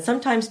realized that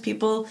sometimes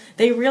people,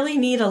 they really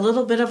need a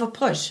little bit of a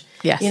push.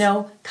 Yes.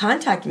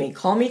 Contact me,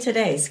 call me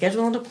today,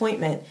 schedule an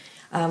appointment,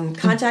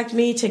 contact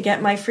me to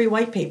get my free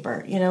white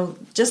paper.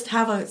 Just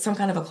have some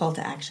kind of a call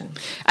to action.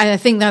 And I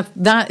think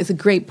that is a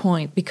great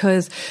point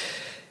because,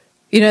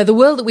 the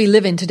world that we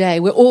live in today,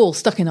 we're all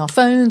stuck in our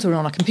phones, we're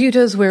on our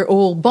computers, we're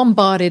all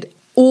bombarded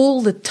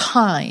all the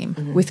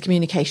time with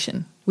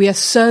communication. We are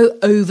so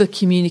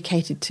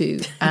over-communicated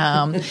to.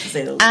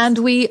 And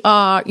we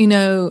are,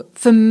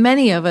 for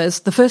many of us,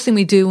 the first thing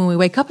we do when we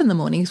wake up in the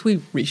morning is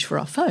we reach for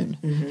our phone.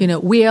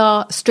 We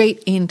are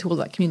straight into all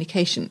that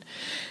communication.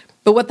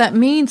 But what that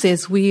means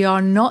is we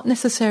are not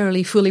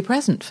necessarily fully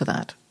present for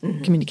that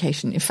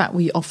communication. In fact,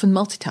 we often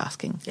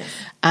multitasking. Yes.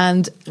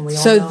 And we all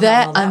so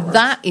know how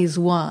that is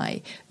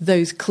why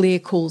those clear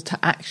calls to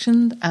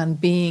action and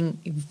being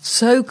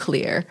so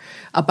clear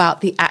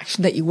about the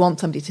action that you want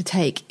somebody to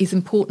take is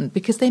important,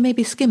 because they may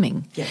be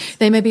skimming. Yes.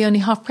 They may be only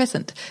half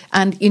present.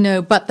 And,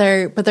 but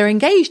they're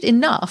engaged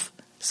enough.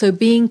 So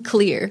being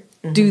clear,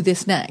 do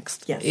this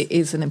next,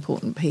 is an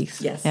important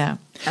piece. Yes. Yeah.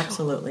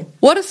 Absolutely.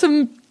 What are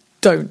some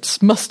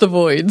don'ts, must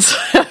avoids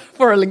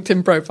for a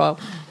LinkedIn profile?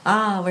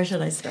 Where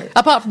should I start?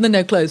 Apart from the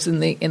no clothes in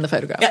the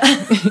photograph.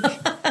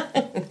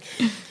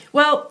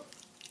 Well,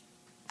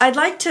 I'd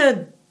like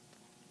to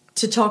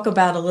talk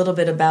about a little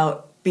bit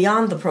about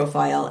beyond the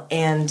profile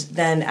and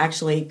then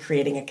actually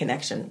creating a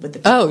connection with the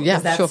people. Oh, yeah,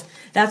 sure.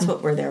 That's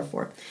what we're there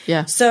for.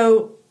 Yeah.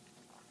 So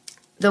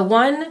the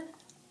one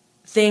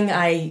thing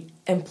I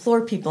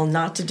implore people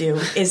not to do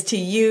is to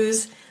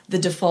use the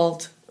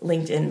default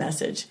LinkedIn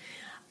message.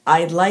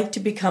 I'd like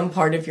to become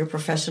part of your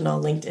professional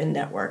LinkedIn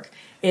network.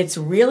 It's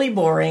really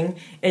boring.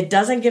 It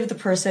doesn't give the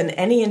person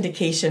any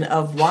indication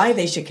of why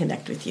they should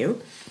connect with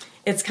you.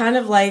 It's kind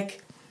of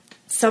like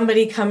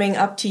somebody coming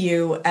up to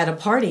you at a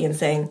party and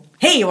saying,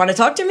 "Hey, you want to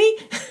talk to me?"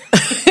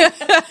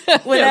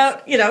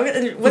 Without,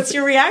 what's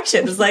your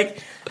reaction? It's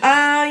like,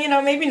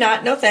 maybe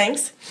not. No,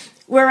 thanks.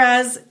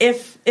 Whereas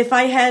if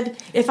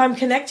I'm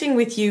connecting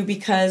with you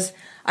because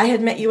I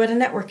had met you at a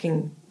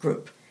networking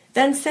group,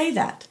 then say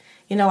that.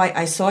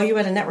 I saw you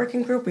at a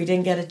networking group. We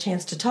didn't get a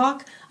chance to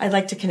talk. I'd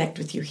like to connect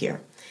with you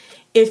here.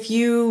 If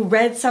I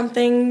read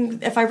something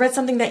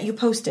that you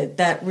posted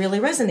that really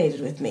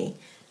resonated with me,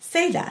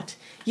 say that.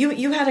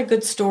 You had a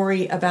good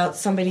story about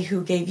somebody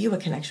who gave you a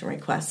connection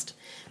request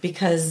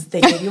because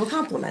they gave you a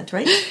compliment,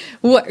 right?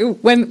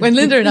 When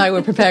Linda and I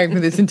were preparing for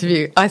this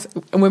interview,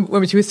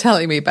 when she was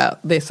telling me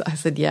about this, I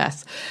said,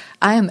 yes,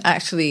 I am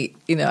actually,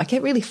 I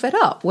get really fed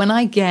up when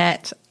I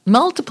get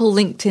multiple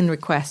LinkedIn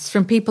requests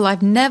from people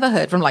I've never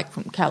heard from, like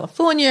from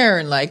California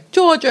and like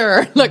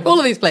Georgia, like all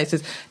of these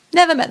places,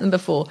 never met them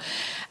before.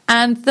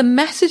 And the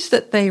message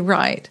that they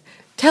write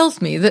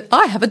tells me that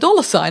I have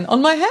a $sign on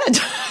my head.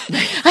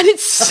 And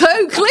it's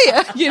so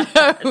clear,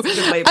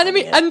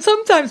 and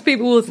sometimes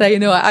people will say,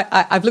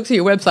 I've looked at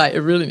your website,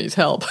 it really needs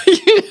help,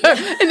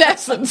 in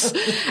essence.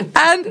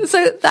 And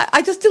so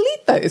I just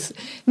delete those,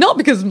 not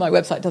because my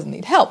website doesn't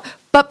need help,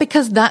 but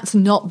because that's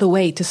not the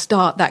way to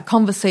start that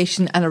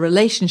conversation and a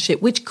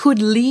relationship, which could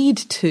lead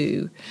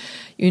to,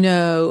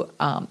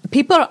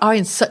 people are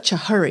in such a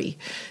hurry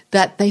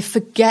that they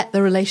forget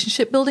the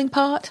relationship building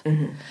part.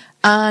 Mm-hmm.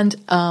 And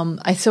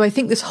so I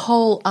think this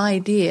whole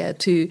idea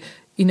to,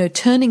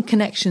 turning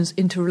connections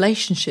into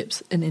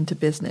relationships and into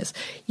business,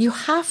 you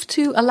have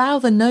to allow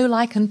the know,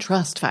 like, and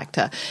trust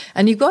factor.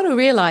 And you've got to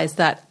realize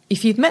that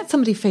if you've met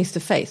somebody face to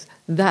face,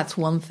 that's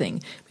one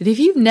thing. But if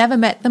you've never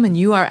met them and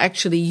you are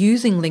actually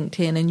using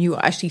LinkedIn and you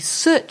are actually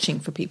searching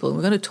for people, and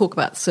we're going to talk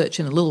about search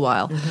in a little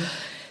while,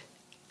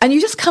 and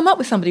you just come up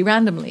with somebody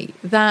randomly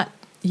that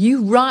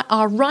you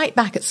are right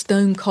back at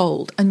stone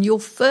cold, and your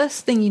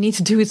first thing you need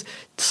to do is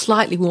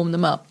slightly warm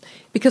them up.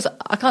 Because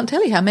I can't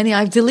tell you how many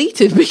I've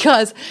deleted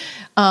because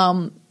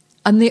I'm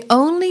the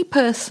only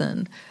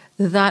person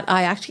that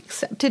I actually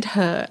accepted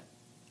her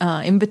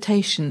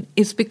invitation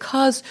is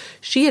because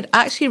she had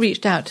actually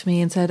reached out to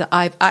me and said,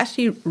 I've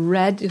actually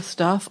read your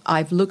stuff,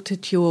 I've looked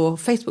at your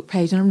Facebook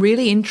page, and I'm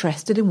really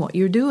interested in what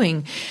you're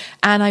doing.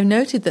 And I've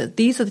noted that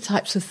these are the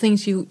types of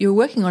things you're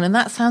working on, and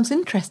that sounds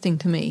interesting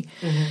to me.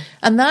 Mm-hmm.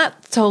 And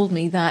that told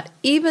me that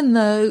even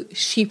though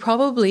she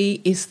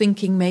probably is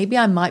thinking maybe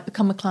I might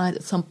become a client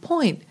at some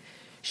point,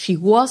 she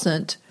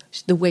wasn't.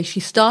 The way she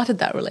started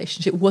that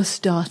relationship was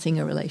starting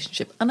a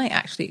relationship, and I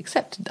actually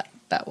accepted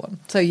that one.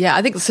 So yeah,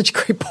 I think it's such a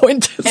great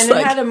point. And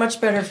it had a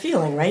much better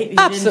feeling, right? You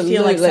absolutely. Didn't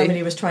feel like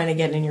somebody was trying to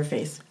get in your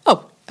face.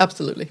 Oh,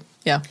 absolutely.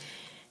 Yeah.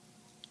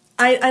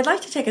 I'd like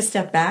to take a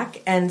step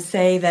back and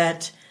say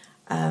that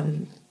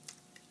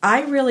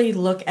I really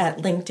look at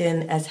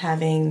LinkedIn as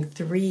having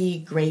 3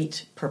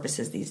 great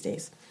purposes these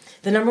days.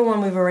 The number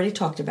one we've already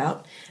talked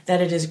about,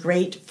 that it is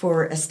great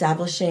for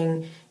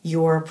establishing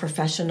your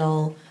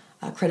professional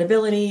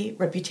credibility,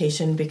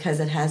 reputation, because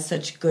it has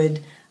such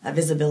good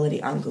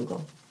visibility on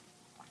Google.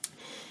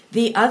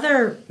 The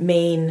other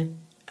main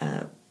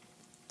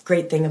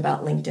great thing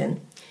about LinkedIn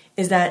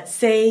is that,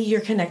 say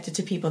you're connected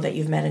to people that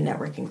you've met in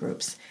networking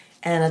groups,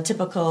 and a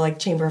typical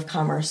Chamber of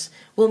Commerce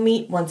will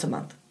meet once a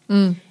month.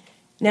 Mm.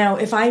 Now,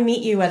 if I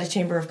meet you at a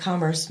Chamber of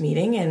Commerce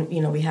meeting and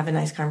we have a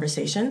nice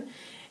conversation,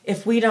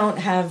 if we don't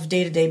have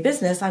day-to-day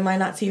business, I might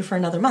not see you for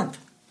another month.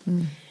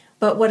 Mm.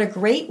 But what a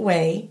great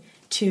way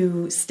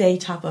to stay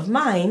top of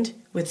mind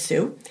with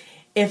Sue,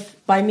 if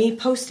by me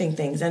posting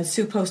things and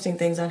Sue posting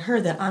things on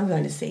her that I'm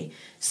going to see.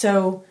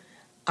 So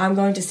I'm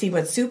going to see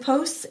what Sue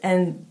posts,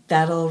 and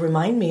that'll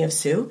remind me of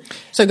Sue.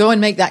 So go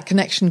and make that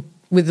connection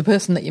with the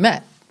person that you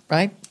met,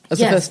 right? As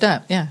the first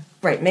step, yeah.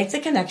 Right, make the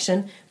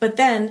connection. But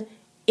then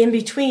in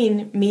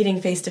between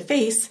meeting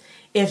face-to-face,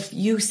 if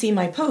you see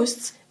my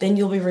posts, then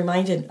you'll be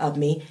reminded of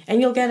me, and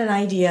you'll get an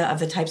idea of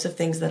the types of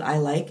things that I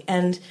like,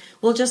 and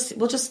it's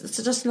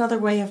just another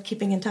way of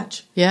keeping in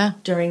touch. Yeah.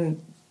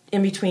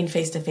 In between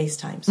face-to-face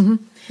times.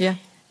 Mm-hmm. Yeah.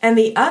 And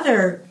the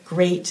other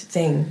great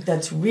thing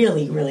that's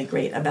really, really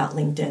great about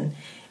LinkedIn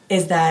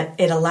is that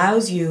it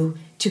allows you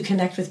to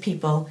connect with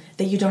people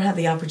that you don't have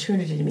the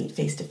opportunity to meet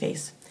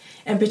face-to-face.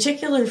 And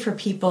particularly for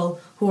people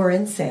who are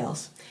in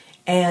sales,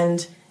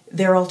 and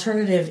their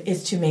alternative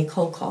is to make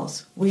cold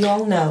calls. We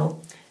all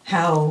know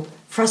how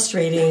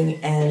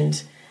frustrating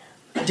and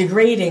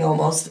degrading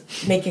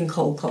almost making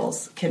cold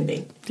calls can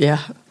be.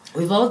 Yeah.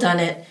 We've all done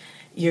it.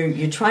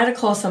 You try to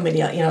call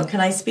somebody out,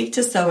 can I speak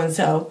to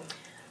so-and-so?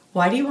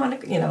 Why do you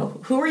want to,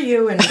 who are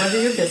you and what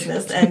are your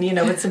business? And,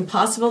 it's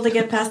impossible to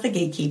get past the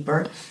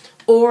gatekeeper,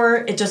 or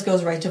it just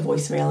goes right to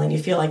voicemail and you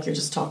feel like you're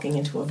just talking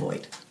into a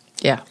void.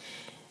 Yeah.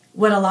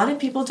 What a lot of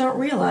people don't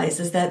realize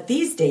is that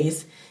these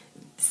days,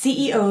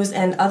 CEOs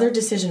and other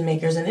decision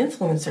makers and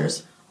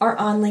influencers are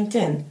on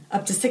LinkedIn,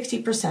 up to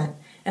 60%,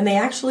 and they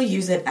actually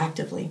use it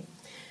actively.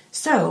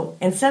 So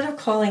instead of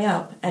calling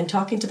up and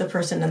talking to the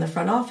person in the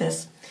front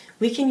office,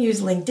 we can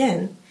use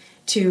LinkedIn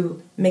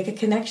to make a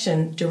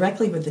connection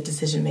directly with the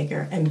decision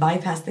maker and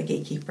bypass the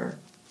gatekeeper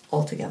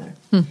altogether.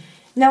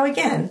 Now,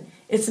 again,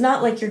 it's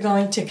not like you're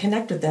going to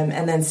connect with them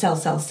and then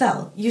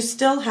sell. You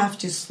still have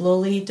to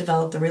slowly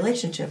develop the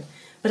relationship,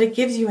 but it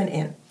gives you an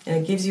in, and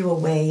it gives you a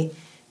way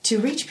to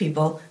reach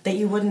people that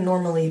you wouldn't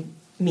normally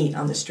meet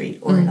on the street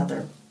or in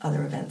other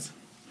events.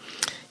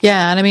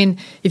 Yeah, and I mean,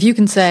 if you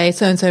can say,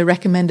 so-and-so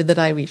recommended that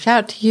I reach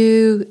out to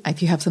you,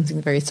 if you have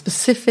something very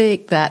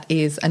specific that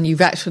is, and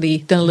you've actually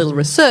done a little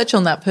research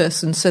on that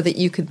person so that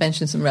you could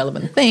mention some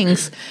relevant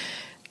things,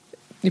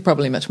 you're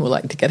probably much more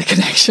likely to get a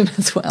connection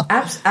as well.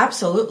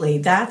 Absolutely.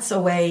 That's a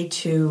way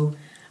to,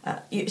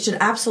 you should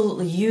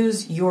absolutely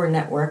use your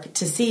network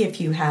to see if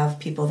you have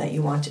people that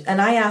you want to.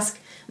 And I ask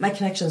my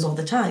connections all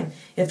the time,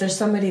 if there's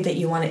somebody that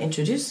you want to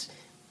introduce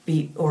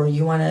or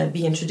you want to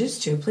be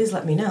introduced to, please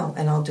let me know,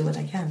 and I'll do what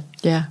I can.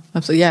 Yeah,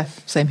 absolutely. Yeah,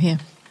 same here.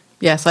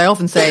 Yes, I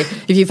often say,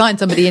 if you find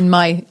somebody in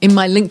my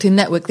LinkedIn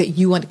network that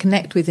you want to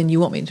connect with and you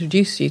want me to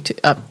introduce you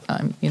to,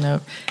 I'm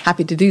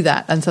happy to do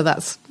that, and so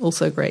that's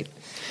also great.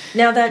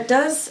 Now that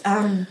does,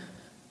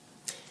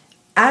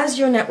 as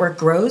your network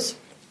grows,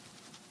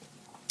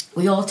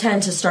 we all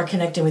tend to start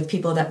connecting with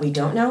people that we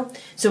don't know.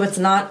 So it's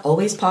not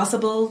always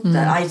possible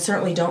that I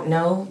certainly don't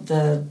know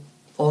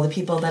all the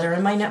people that are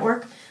in my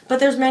network. But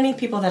there's many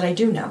people that I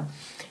do know.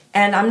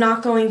 And I'm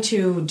not going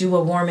to do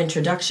a warm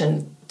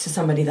introduction to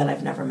somebody that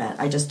I've never met.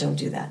 I just don't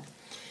do that.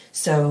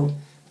 So,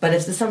 but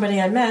if there's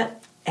somebody I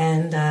met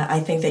and I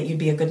think that you'd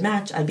be a good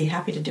match, I'd be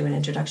happy to do an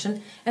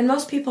introduction. And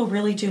most people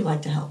really do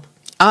like to help.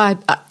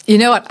 You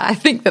know what? I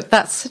think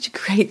that's such a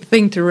great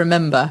thing to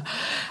remember.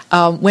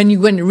 When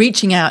you're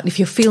reaching out, if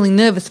you're feeling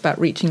nervous about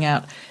reaching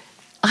out,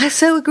 I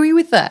so agree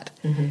with that.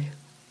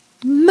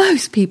 Mm-hmm.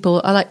 Most people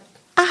are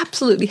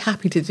absolutely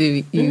happy to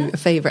do you a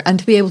favor and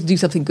to be able to do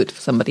something good for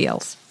somebody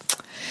else.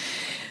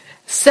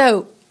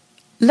 So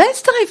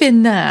let's dive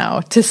in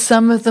now to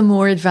some of the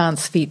more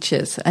advanced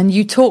features. And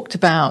you talked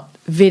about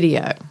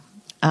video.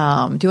 Do you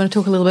want to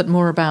talk a little bit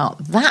more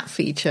about that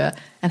feature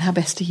and how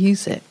best to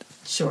use it?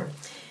 Sure.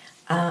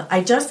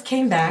 I just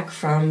came back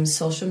from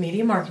Social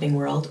Media Marketing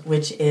World,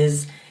 which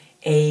is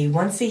a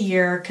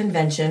once-a-year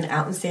convention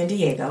out in San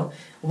Diego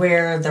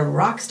where the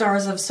rock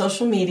stars of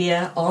social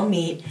media all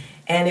meet.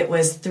 And it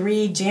was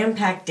 3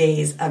 jam-packed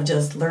days of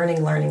just learning.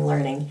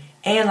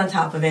 And on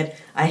top of it,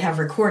 I have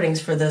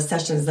recordings for the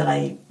sessions that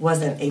I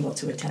wasn't able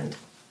to attend.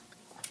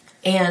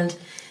 And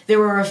there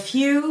were a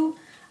few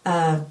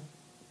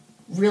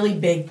really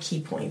big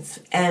key points.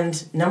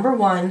 And number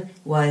 1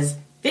 was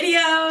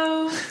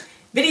video.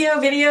 And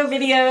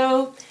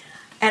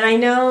I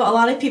know a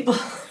lot of people,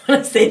 when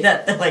I say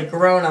that, they're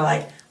groan. I'm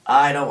like,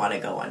 I don't want to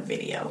go on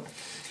video.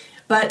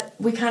 But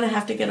we kind of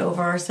have to get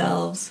over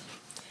ourselves.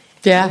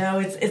 Yeah.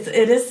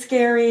 It is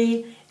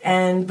scary,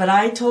 but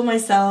I told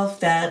myself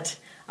that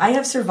I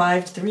have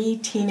survived 3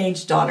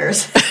 teenage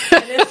daughters.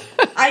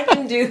 I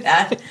can do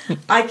that.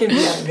 I can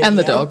be on video. And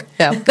the dog,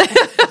 yeah.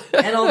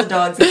 And all the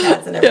dogs and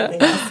cats and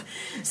everything else.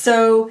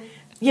 So,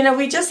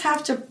 we just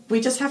have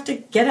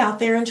to get out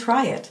there and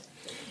try it.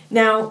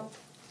 Now,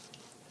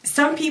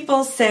 some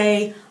people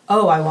say,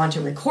 "Oh, I want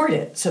to record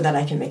it so that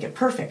I can make it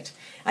perfect.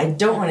 I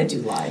don't want to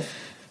do live."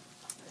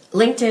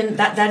 LinkedIn,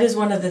 that is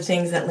one of the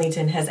things that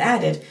LinkedIn has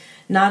added.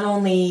 Not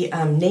only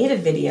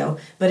native video,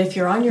 but if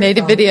you're on your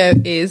native phone... video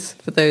is,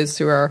 for those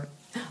who are...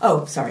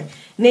 Oh, sorry.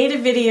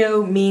 Native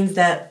video means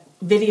that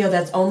video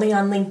that's only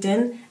on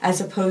LinkedIn,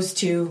 as opposed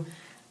to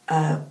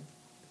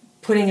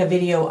putting a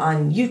video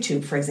on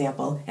YouTube, for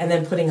example, and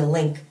then putting a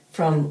link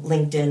from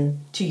LinkedIn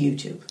to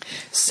YouTube.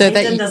 So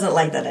LinkedIn doesn't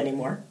like that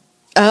anymore.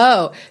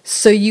 Oh,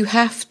 so you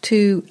have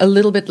to, a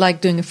little bit like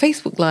doing a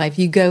Facebook Live,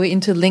 you go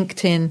into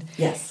LinkedIn.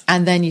 Yes.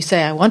 And then you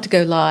say, I want to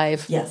go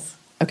live. Yes.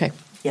 Okay.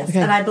 Yes.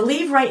 Okay. And I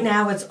believe right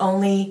now it's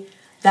only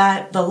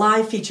that the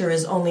live feature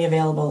is only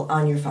available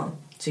on your phone.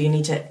 So you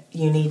need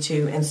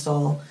to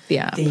install the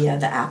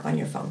app on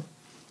your phone.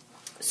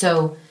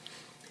 So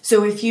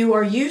So if you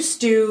are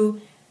used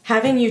to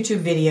having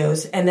YouTube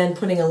videos and then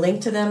putting a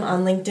link to them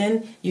on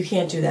LinkedIn, you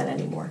can't do that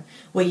anymore.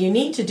 What you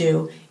need to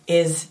do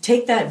is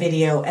take that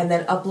video and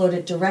then upload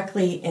it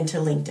directly into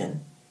LinkedIn.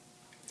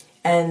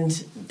 And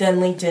then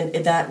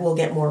LinkedIn, that will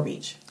get more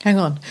reach. Hang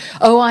on.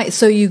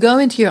 So you go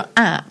into your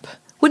app.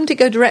 Wouldn't it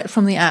go direct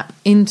from the app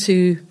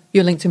into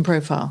your LinkedIn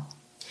profile?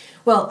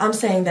 Well, I'm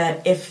saying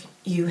that if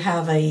you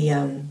have a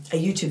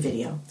YouTube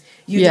video,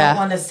 you don't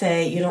want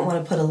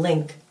to put a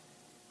link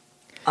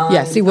on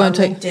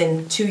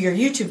LinkedIn to your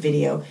YouTube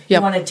video. Yep.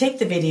 You want to take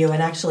the video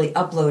and actually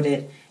upload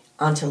it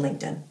onto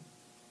LinkedIn.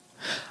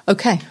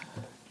 Okay.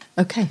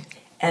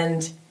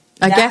 And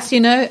I guess,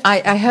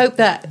 I hope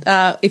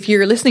that if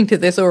you're listening to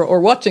this or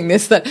watching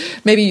this, that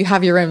maybe you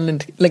have your own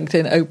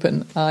LinkedIn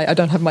open. I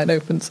don't have mine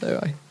open,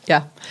 so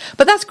yeah.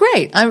 But that's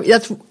great.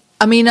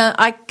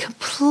 I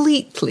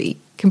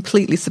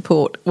completely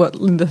support what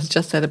Linda has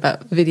just said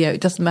about video.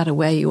 It doesn't matter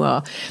where you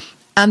are.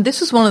 And this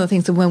was one of the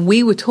things that when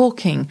we were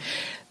talking,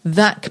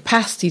 that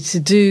capacity to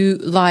do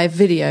live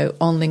video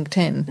on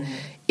LinkedIn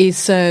is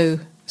so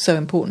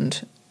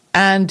important.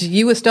 And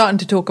you were starting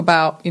to talk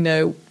about,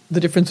 the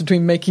difference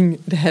between making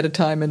it ahead of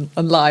time and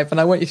live. And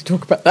I want you to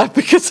talk about that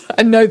because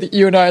I know that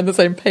you and I are on the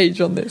same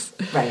page on this.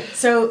 Right.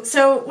 So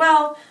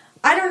well,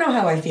 I don't know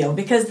how I feel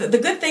because the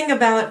good thing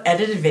about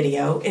edited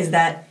video is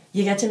that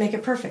you get to make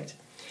it perfect.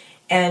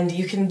 And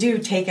you can do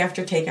take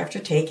after take after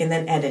take and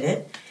then edit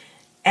it.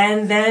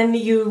 And then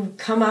you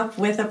come up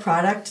with a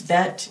product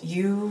that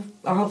you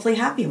are hopefully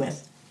happy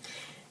with.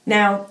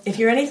 Now, if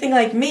you're anything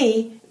like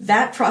me,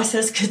 that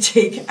process could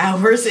take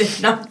hours,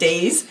 if not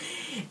days.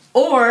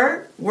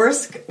 Or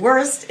worst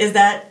is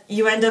that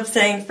you end up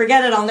saying,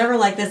 forget it, I'll never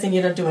like this, and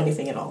you don't do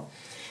anything at all.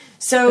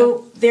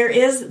 So there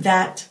is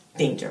that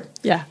danger.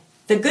 Yeah.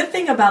 The good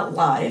thing about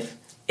live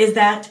is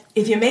that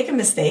if you make a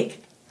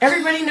mistake,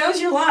 everybody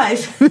knows you're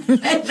live.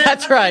 And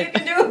That's right.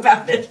 Nothing you can do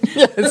about it.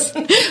 Yes.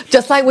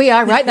 Just like we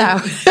are right now.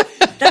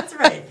 That's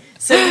right.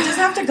 So you just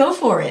have to go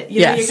for it.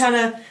 You kind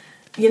of,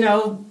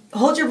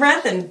 hold your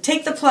breath and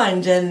take the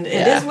plunge, and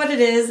it is what it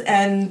is,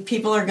 and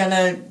people are going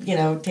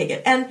to, take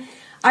it. And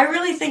I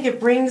really think it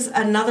brings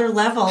another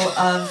level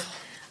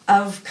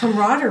of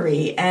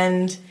camaraderie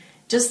and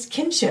just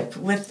kinship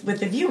with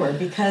the viewer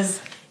because,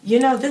 this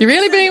you're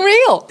really being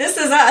real. This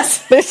is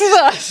us. This is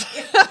us.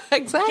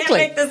 Exactly. Can't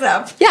make this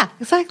up. Yeah,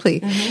 exactly.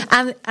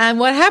 Mm-hmm. And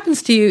what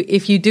happens to you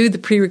if you do the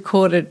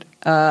pre-recorded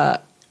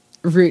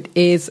route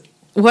is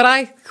what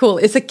I call,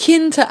 it's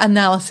akin to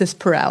analysis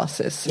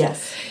paralysis.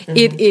 Yes. Mm-hmm.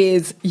 It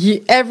is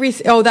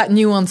that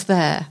nuance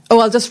there. Oh,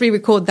 I'll just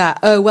re-record that.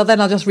 Oh, well, then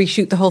I'll just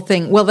reshoot the whole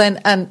thing. Well,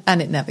 then,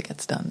 and it never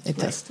gets done. It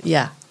just,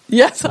 yeah.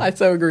 Yes, I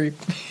so agree.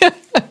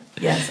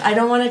 Yes, I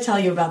don't want to tell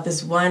you about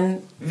this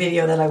one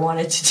video that I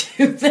wanted to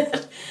do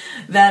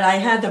that I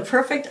had the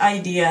perfect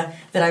idea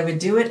that I would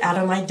do it out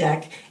on my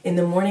deck in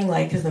the morning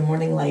light because the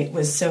morning light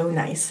was so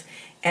nice.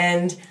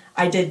 And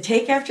I did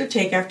take after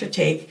take after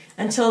take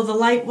until the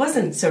light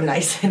wasn't so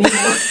nice anymore.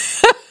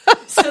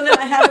 So then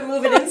I had to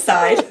move it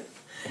inside.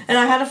 And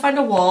I had to find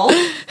a wall.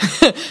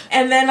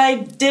 And then I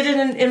did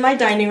it in my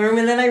dining room.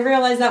 And then I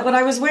realized that what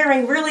I was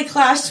wearing really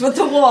clashed with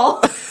the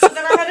wall. So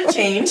then I had to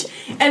change.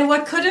 And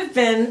what could have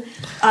been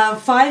a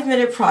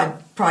 5-minute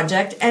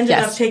project ended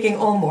up taking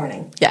all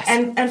morning. Yes.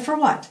 And for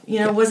what?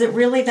 Was it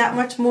really that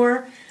much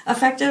more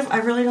effective? I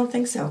really don't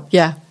think so.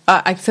 Yeah,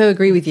 I so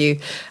agree with you.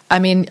 I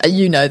mean,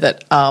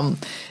 that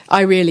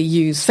I really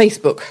use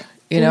Facebook.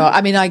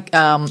 I mean,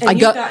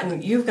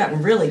 you've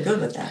gotten really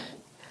good with that.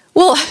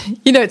 Well,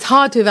 it's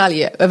hard to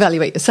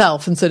evaluate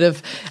yourself and sort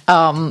of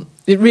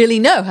really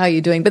know how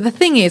you're doing. But the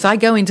thing is, I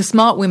go into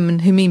Smart Women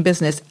Who Mean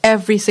Business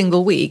every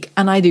single week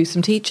and I do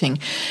some teaching.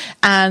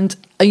 And,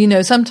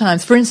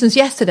 sometimes, for instance,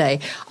 yesterday,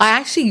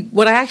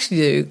 what I actually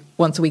do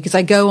once a week is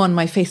I go on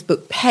my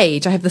Facebook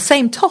page. I have the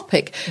same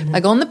topic. I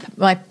go on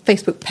my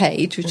Facebook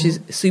page, which is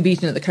Sue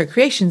Beaton at the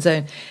Co-Creation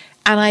Zone,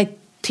 and I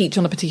teach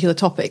on a particular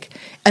topic.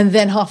 And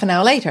then half an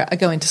hour later, I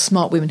go into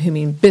Smart Women Who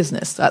Mean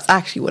Business. That's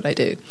actually what I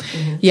do.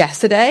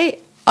 Yesterday,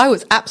 I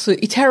was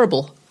absolutely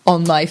terrible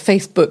on my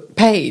Facebook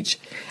page.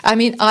 I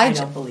mean, I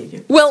don't believe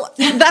you. Well,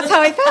 that's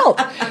how I felt.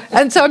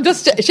 And so I'm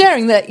just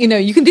sharing that,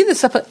 you can do this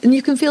stuff and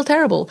you can feel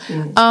terrible.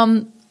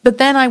 But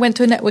then I went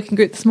to a networking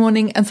group this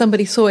morning and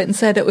somebody saw it and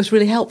said it was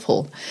really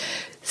helpful.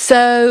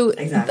 So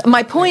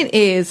my point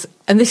is,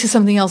 and this is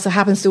something else that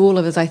happens to all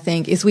of us, I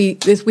think, is we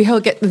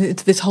get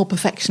into this whole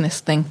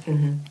perfectionist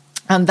thing.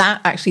 And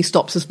that actually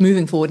stops us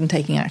moving forward and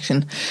taking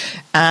action.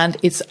 And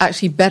it's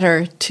actually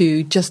better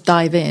to just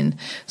dive in.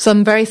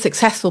 Some very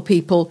successful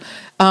people,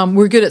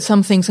 we're good at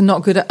some things and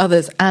not good at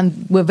others.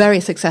 And we're very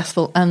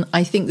successful. And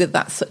I think that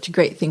that's such a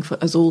great thing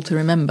for us all to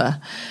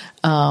remember.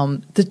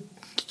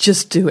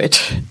 Just do it,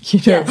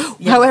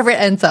 however it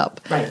ends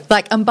up.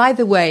 Right. And by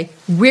the way,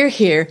 we're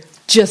here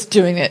just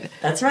doing it.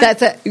 That's right.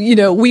 That's it.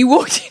 We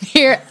walked in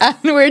here and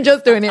we're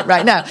just doing it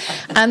right now.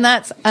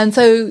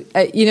 So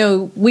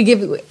we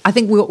give, I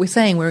think what we're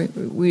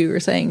saying, we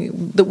were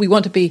saying that we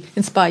want to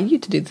inspire you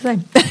to do the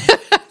same.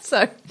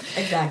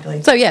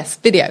 Exactly. So yes,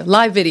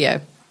 live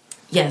video.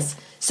 Yes.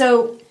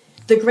 So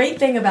The great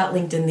thing about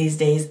LinkedIn these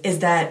days is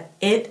that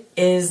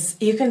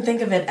you can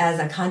think of it as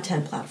a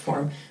content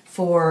platform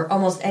for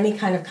almost any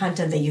kind of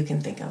content that you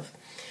can think of.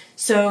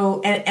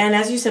 So, and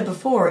as you said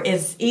before,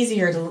 it's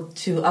easier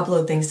to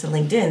upload things to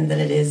LinkedIn than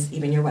it is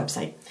even your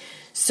website.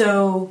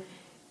 So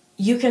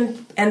you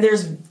can, and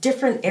there's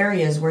different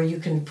areas where you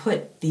can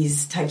put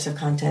these types of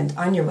content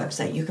on your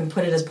website. You can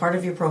put it as part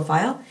of your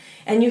profile,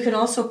 and you can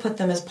also put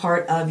them as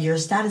part of your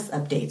status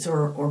updates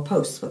or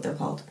posts, what they're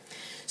called.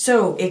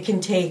 So it can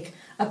take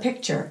a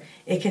picture.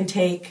 It can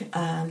take...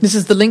 this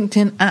is the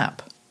LinkedIn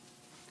app.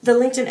 The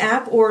LinkedIn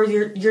app or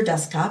your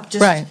desktop,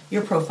 just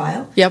your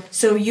profile. Yep.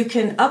 So you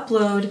can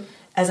upload,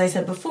 as I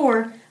said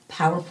before,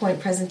 PowerPoint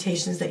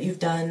presentations that you've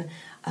done,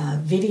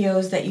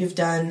 videos that you've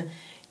done,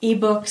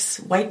 ebooks,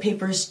 white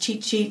papers,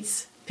 cheat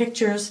sheets,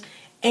 pictures,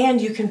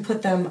 and you can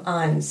put them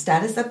on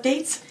status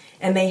updates.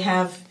 And they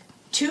have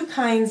two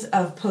kinds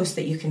of posts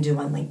that you can do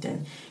on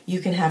LinkedIn. You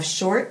can have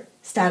short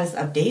status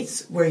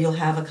updates where you'll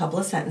have a couple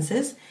of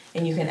sentences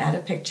and you can add a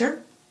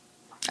picture.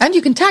 And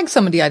you can tag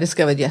somebody I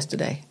discovered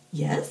yesterday.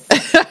 Yes.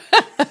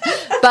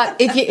 But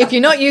if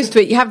you're not used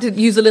to it, you have to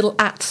use a little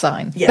 @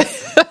 sign.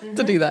 Yes.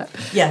 To do that.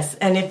 Yes,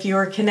 and if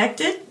you're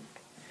connected,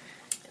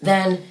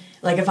 then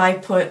like if I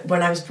put,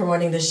 when I was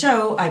promoting the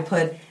show, I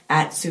put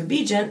 @Sue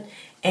Begent,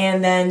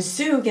 and then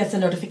Sue gets a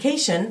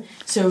notification,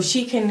 so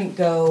she can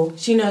go,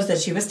 she knows that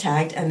she was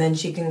tagged, and then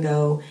she can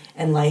go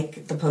and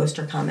like the post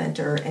or comment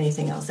or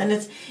anything else. And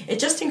it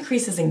just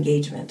increases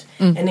engagement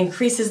and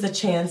increases the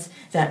chance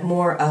that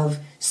more of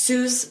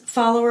Sue's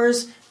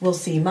followers will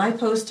see my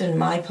post and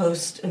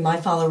my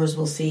followers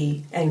will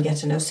see and get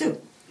to know Sue.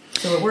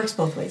 So it works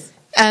both ways.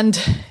 And,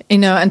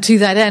 and to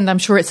that end, I'm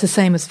sure it's the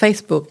same as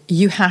Facebook.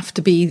 You have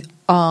to be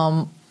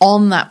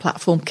on that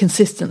platform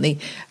consistently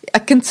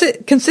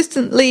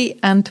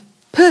and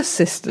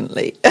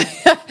persistently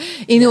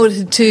in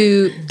order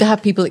to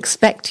have people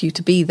expect you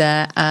to be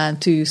there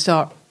and to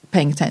start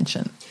paying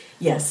attention.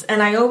 Yes,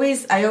 and I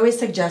always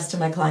suggest to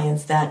my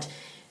clients that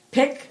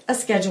pick a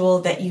schedule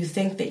that you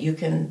think that you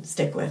can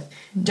stick with.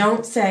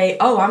 Don't say,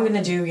 oh, I'm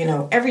going to do,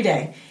 every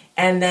day,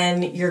 and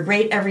then you're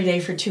great every day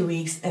for 2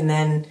 weeks, and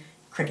then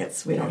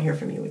crickets, we don't hear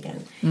from you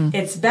again.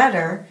 It's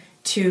better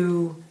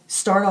to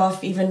start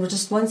off even with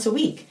just once a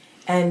week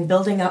and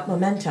building up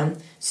momentum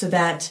so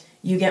that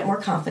you get more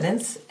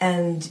confidence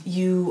and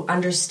you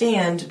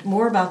understand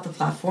more about the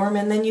platform,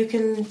 and then you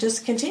can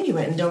just continue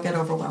it and don't get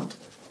overwhelmed.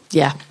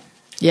 Yeah.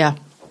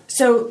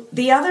 So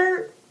the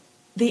other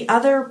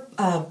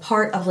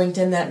part of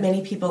LinkedIn that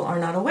many people are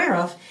not aware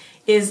of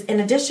is, in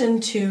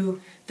addition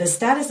to the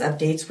status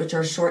updates, which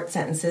are short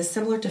sentences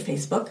similar to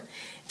Facebook,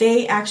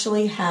 they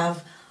actually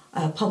have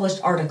published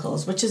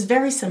articles, which is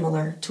very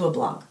similar to a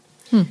blog.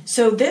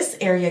 So this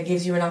area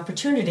gives you an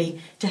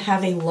opportunity to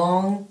have a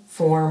long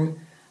form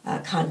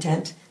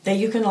content that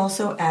you can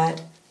also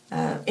add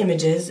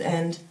images,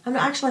 and I'm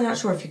actually not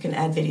sure if you can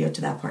add video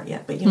to that part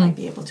yet, but you might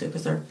be able to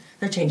because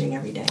they're changing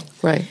every day.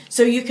 Right.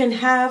 So you can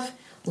have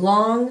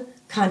long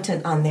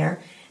content on there,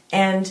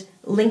 and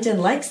LinkedIn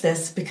likes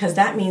this because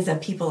that means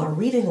that people are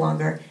reading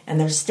longer and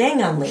they're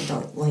staying on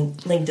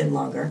LinkedIn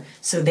longer,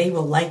 so they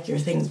will like your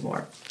things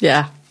more.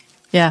 Yeah.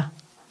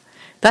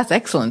 That's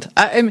excellent.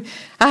 I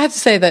have to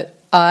say that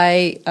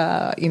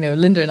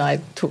Linda and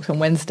I talked on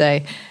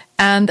Wednesday,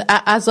 and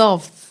as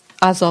of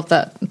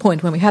that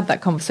point when we had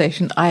that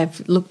conversation, I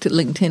have looked at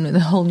LinkedIn in a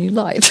whole new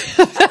light,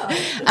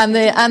 and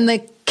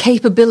the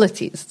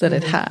capabilities that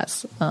it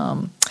has.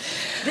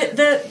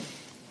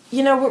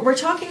 We're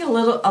talking a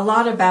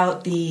lot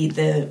about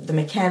the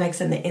mechanics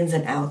and the ins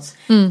and outs,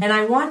 and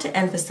I want to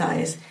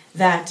emphasize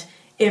that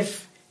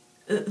if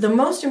the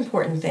most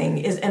important thing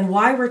is, and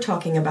why we're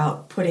talking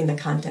about putting the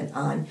content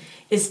on,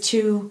 is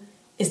to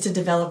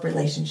develop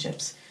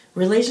relationships.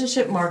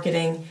 Relationship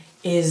marketing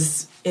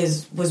was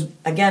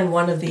again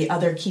one of the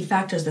other key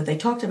factors that they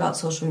talked about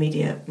social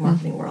media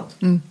marketing world.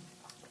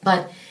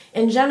 But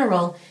in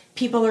general,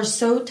 people are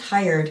so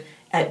tired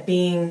at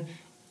being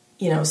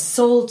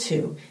sold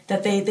to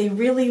that they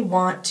really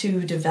want to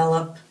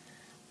develop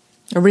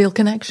a real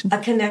connection,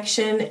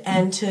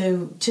 and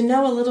to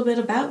know a little bit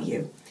about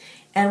you.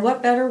 And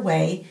what better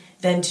way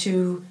than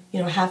to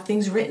have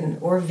things written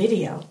or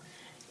video?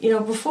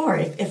 Before,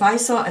 if I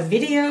saw a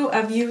video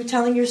of you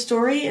telling your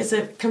story, is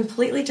a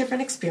completely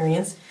different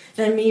experience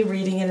than me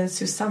reading it in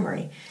Sue's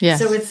summary. Yes.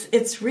 So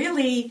it's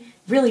really,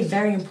 really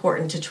very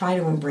important to try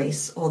to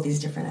embrace all these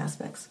different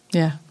aspects.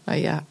 Yeah.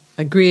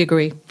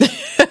 Agree.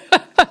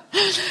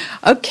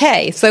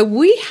 Okay, so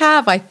we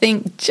have, I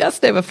think,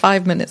 just over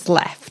 5 minutes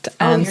left.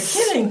 Oh, you're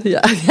kidding.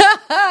 Yeah.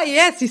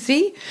 Yes, you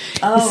see?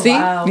 Oh, you see?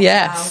 wow.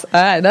 Yes,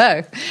 Wow. I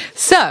know.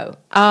 So,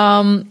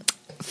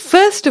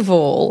 first of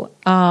all,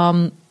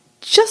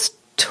 just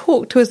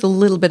talk to us a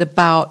little bit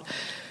about,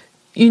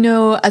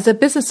 as a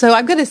business. So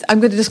I'm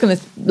just going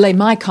to lay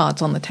my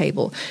cards on the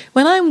table.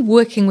 When I'm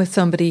working with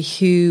somebody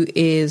who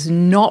is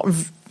not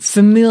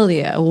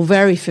familiar or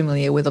very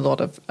familiar with a lot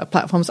of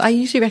platforms, I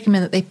usually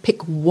recommend that they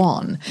pick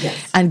one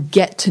and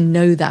get to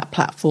know that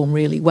platform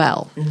really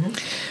well.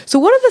 So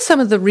what are some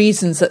of the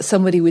reasons that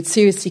somebody would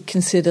seriously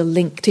consider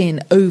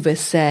LinkedIn over,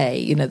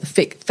 say, the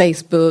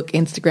Facebook,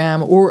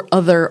 Instagram, or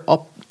other,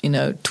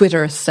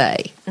 Twitter,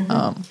 say?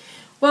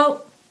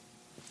 Well,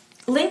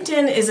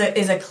 LinkedIn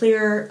is a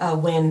clear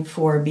win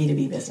for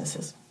B2B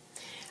businesses.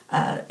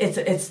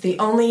 It's the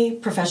only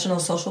professional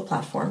social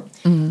platform,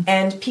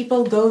 and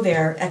people go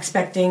there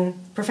expecting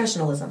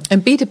professionalism.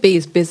 And B2B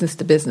is business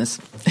to business.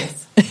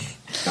 Yes.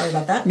 Sorry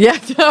about that. Yeah.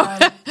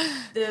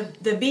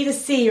 The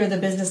B2C, or the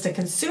business to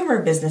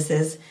consumer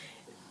businesses,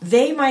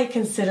 they might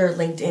consider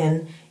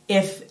LinkedIn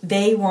if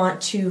they want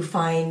to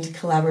find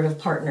collaborative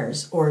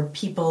partners or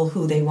people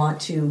who they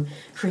want to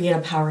create a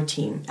power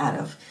team out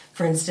of.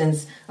 For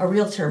instance, a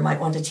realtor might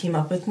want to team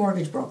up with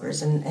mortgage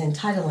brokers and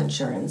title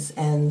insurance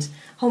and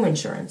home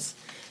insurance.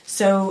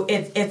 So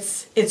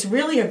it's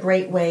really a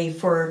great way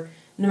for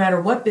no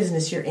matter what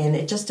business you're in.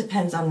 It just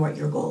depends on what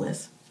your goal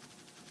is.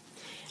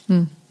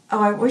 Oh,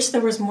 I wish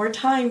there was more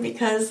time,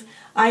 because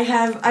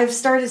I've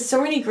started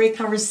so many great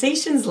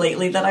conversations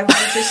lately that I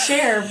wanted to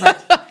share,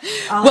 but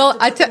I'll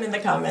put them in the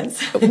comments.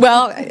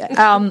 Well,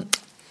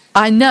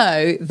 I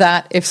know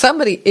that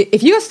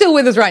if you're still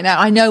with us right now,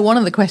 I know one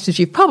of the questions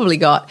you've probably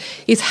got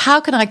is, how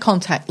can I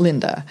contact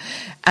Linda?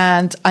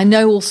 And I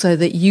know also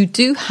that you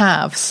do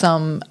have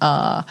some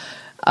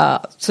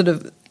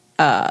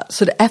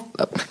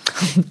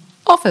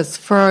offers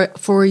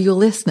for your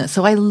listeners.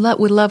 So I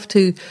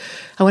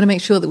want to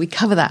make sure that we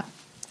cover that.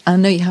 I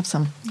know you have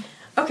some.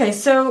 Okay,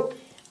 so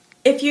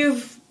if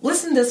you've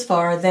listened this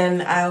far,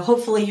 then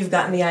hopefully you've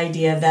gotten the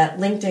idea that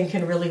LinkedIn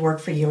can really work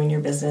for you and your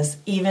business,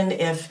 even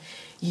if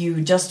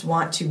you just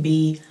want to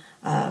be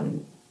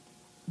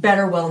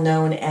better well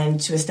known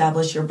and to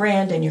establish your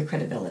brand and your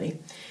credibility.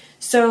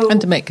 And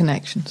to make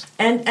connections.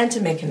 And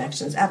to make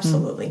connections,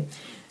 absolutely.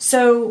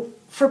 So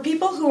for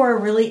people who are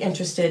really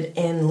interested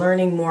in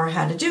learning more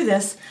how to do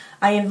this,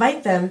 I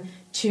invite them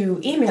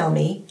to email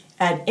me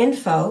at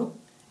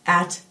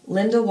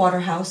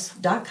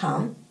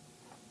info@lindawaterhouse.com.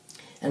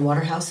 And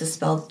Waterhouse is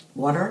spelled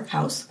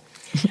Waterhouse.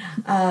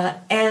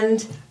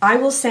 And I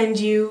will send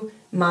you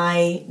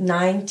my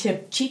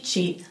 9-tip cheat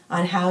sheet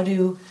on how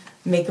to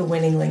make a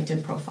winning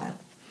LinkedIn profile.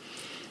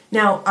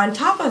 Now, on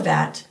top of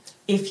that,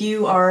 if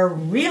you are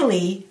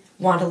really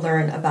want to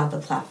learn about the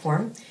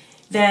platform,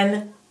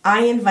 then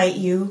I invite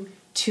you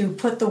to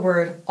put the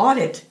word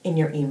audit in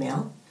your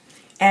email.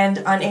 And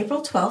on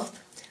April 12th,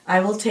 I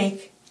will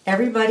take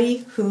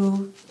everybody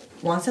who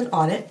wants an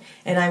audit,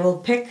 and I will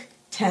pick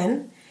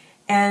 10.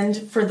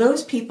 And for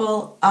those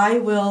people, I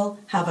will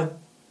have a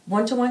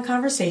one-to-one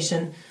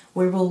conversation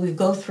where we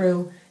go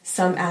through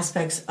some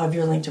aspects of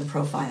your LinkedIn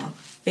profile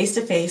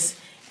face-to-face,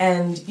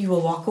 and you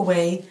will walk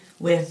away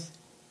with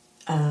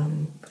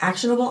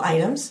actionable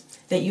items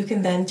that you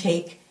can then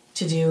take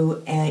to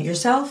do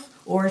yourself,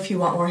 or if you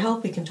want more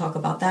help, we can talk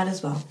about that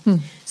as well.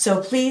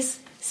 So please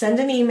send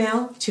an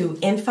email to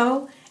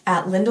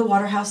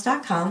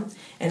info@lindawaterhouse.com,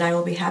 and I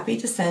will be happy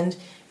to send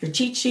your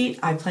cheat sheet.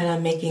 I plan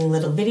on making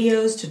little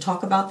videos to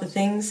talk about the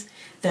things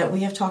that we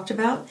have talked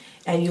about,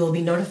 and you will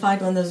be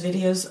notified when those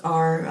videos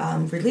are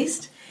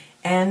released,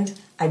 and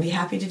I'd be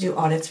happy to do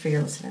audits for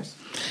your listeners.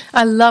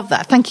 I love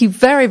that. Thank you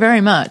very,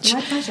 very much.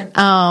 My pleasure.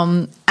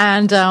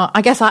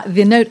 I guess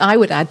the note I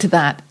would add to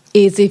that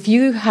is, if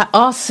you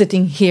are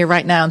sitting here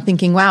right now and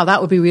thinking, wow,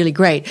 that would be really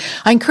great,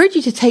 I encourage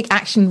you to take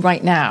action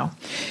right now.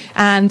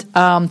 And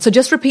so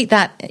just repeat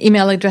that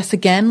email address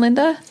again,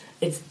 Linda.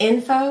 It's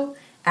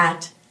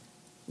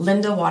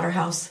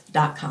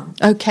info@lindawaterhouse.com.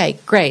 Okay,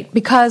 great.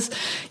 Because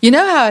you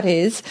know how it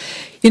is.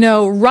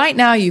 Right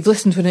now you've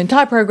listened to an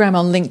entire program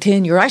on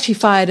LinkedIn. You're actually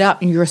fired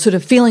up and you're sort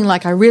of feeling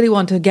like, I really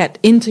want to get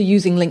into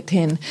using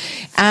LinkedIn.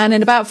 And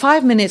in about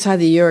 5 minutes,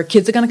 either your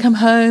kids are going to come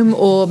home,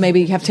 or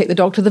maybe you have to take the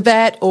dog to the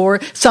vet,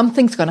 or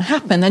something's going to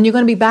happen. Then you're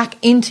going to be back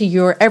into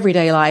your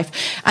everyday life.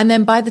 And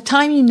then by the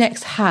time you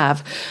next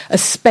have a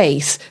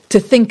space to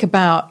think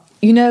about,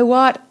 you know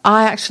what,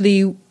 I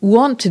actually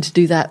wanted to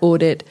do that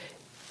audit,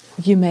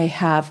 you may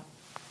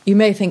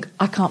think,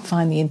 I can't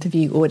find the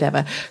interview or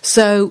whatever.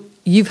 So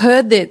you've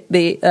heard the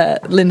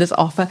Linda's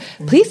offer.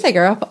 Please take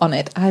her up on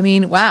it. I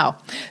mean, wow,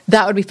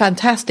 that would be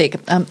fantastic.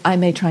 I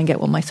may try and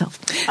get one myself.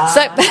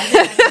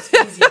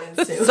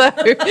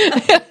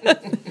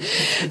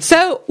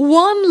 So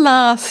one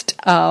last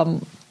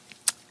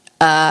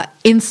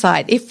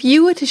insight. If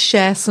you were to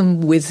share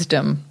some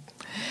wisdom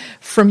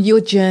from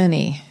your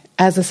journey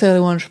as a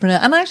solo entrepreneur,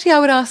 and actually I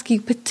would ask you,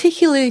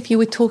 particularly if you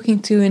were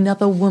talking to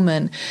another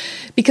woman,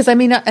 because I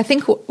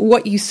think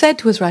what you said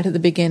to us right at the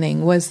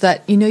beginning was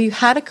that, you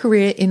had a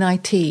career in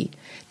IT,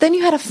 then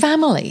you had a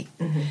family,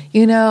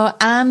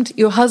 and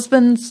your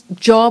husband's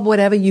job,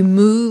 whatever, you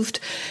moved.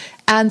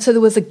 And so there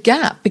was a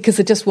gap because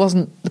there just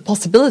wasn't the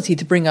possibility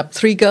to bring up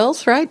 3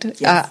 girls, right?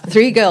 Yes.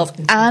 3 girls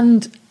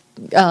and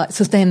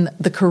sustain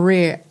the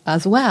career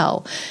as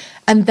well.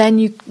 And then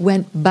you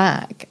went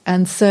back.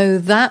 And so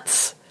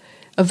that's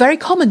a very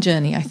common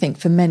journey, I think,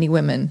 for many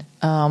women.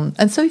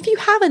 And so if you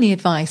have any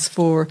advice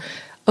for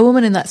a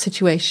woman in that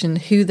situation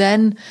who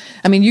then,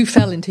 I mean, you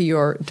fell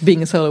into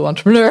being a solo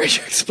entrepreneur,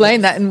 you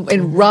explained that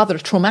in rather a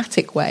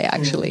traumatic way,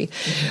 actually.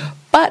 Mm-hmm.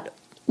 But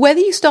whether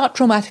you start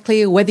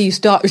traumatically or whether you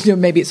start,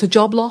 maybe it's a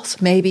job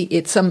loss, maybe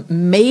it's some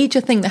major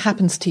thing that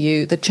happens to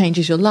you that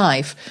changes your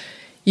life,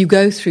 you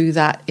go through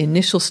that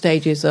initial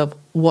stages of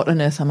what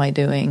on earth am I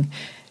doing?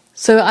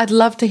 So I'd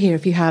love to hear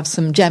if you have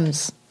some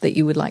gems that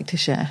you would like to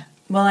share.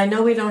 Well, I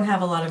know we don't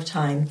have a lot of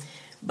time,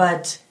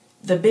 but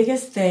the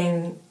biggest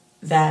thing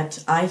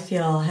that I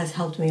feel has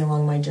helped me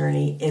along my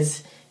journey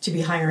is to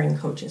be hiring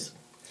coaches.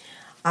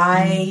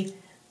 I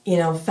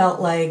felt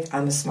like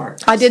I'm a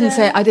smart person.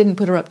 I didn't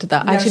put her up to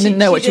that. No, I actually didn't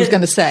know what she was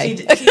going to say.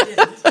 She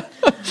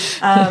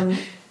didn't.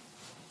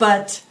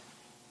 But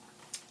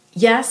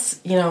yes,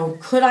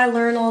 could I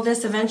learn all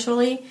this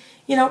eventually?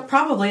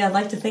 Probably. I'd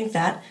like to think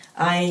that.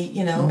 I,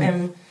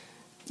 am,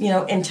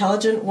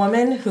 intelligent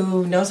woman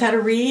who knows how to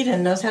read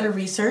and knows how to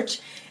research,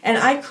 and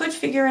I could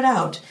figure it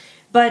out.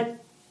 But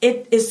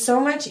it is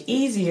so much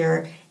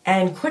easier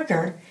and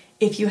quicker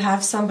if you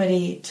have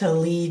somebody to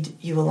lead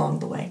you along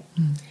the way.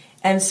 Mm.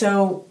 And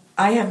so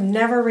I have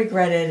never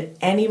regretted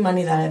any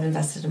money that I've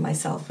invested in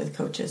myself with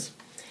coaches.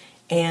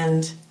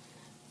 And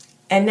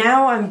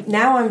now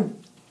I'm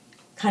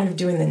kind of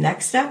doing the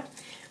next step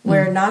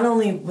where not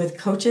only with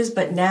coaches,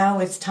 but now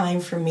it's time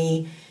for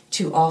me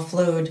to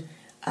offload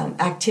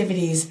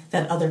activities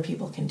that other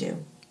people can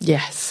do.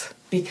 Yes.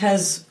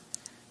 Because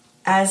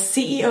as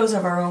CEOs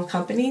of our own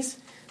companies,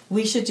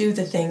 we should do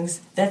the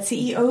things that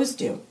CEOs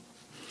do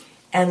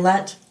and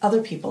let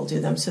other people do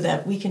them so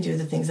that we can do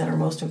the things that are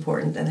most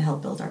important and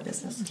help build our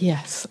business.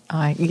 Yes,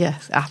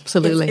 yes,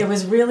 absolutely. It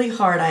was really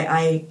hard.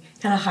 I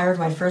kind of hired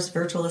my first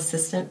virtual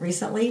assistant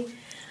recently,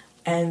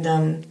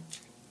 and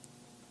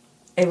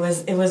it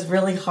was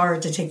really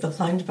hard to take the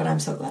plunge, but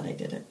I'm so glad I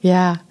did it.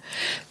 Yeah.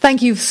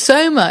 Thank you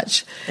so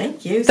much.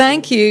 Thank you.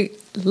 Thank you,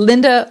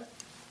 Linda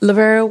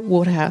Lavera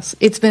Waterhouse.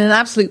 It's been an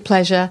absolute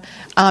pleasure.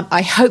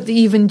 I hope that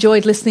you've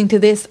enjoyed listening to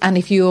this, and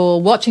if you're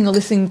watching or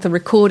listening to the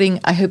recording,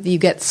 I hope that you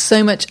get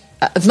as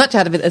much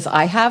out of it as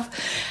I have.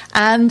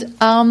 And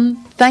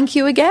thank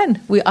you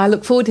again. I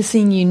look forward to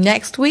seeing you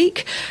next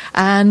week,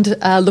 and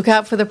look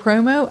out for the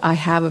promo. I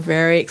have a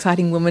very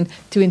exciting woman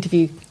to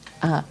interview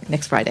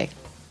next Friday.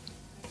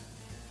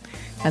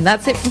 And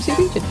that's it from Sue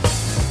Regent.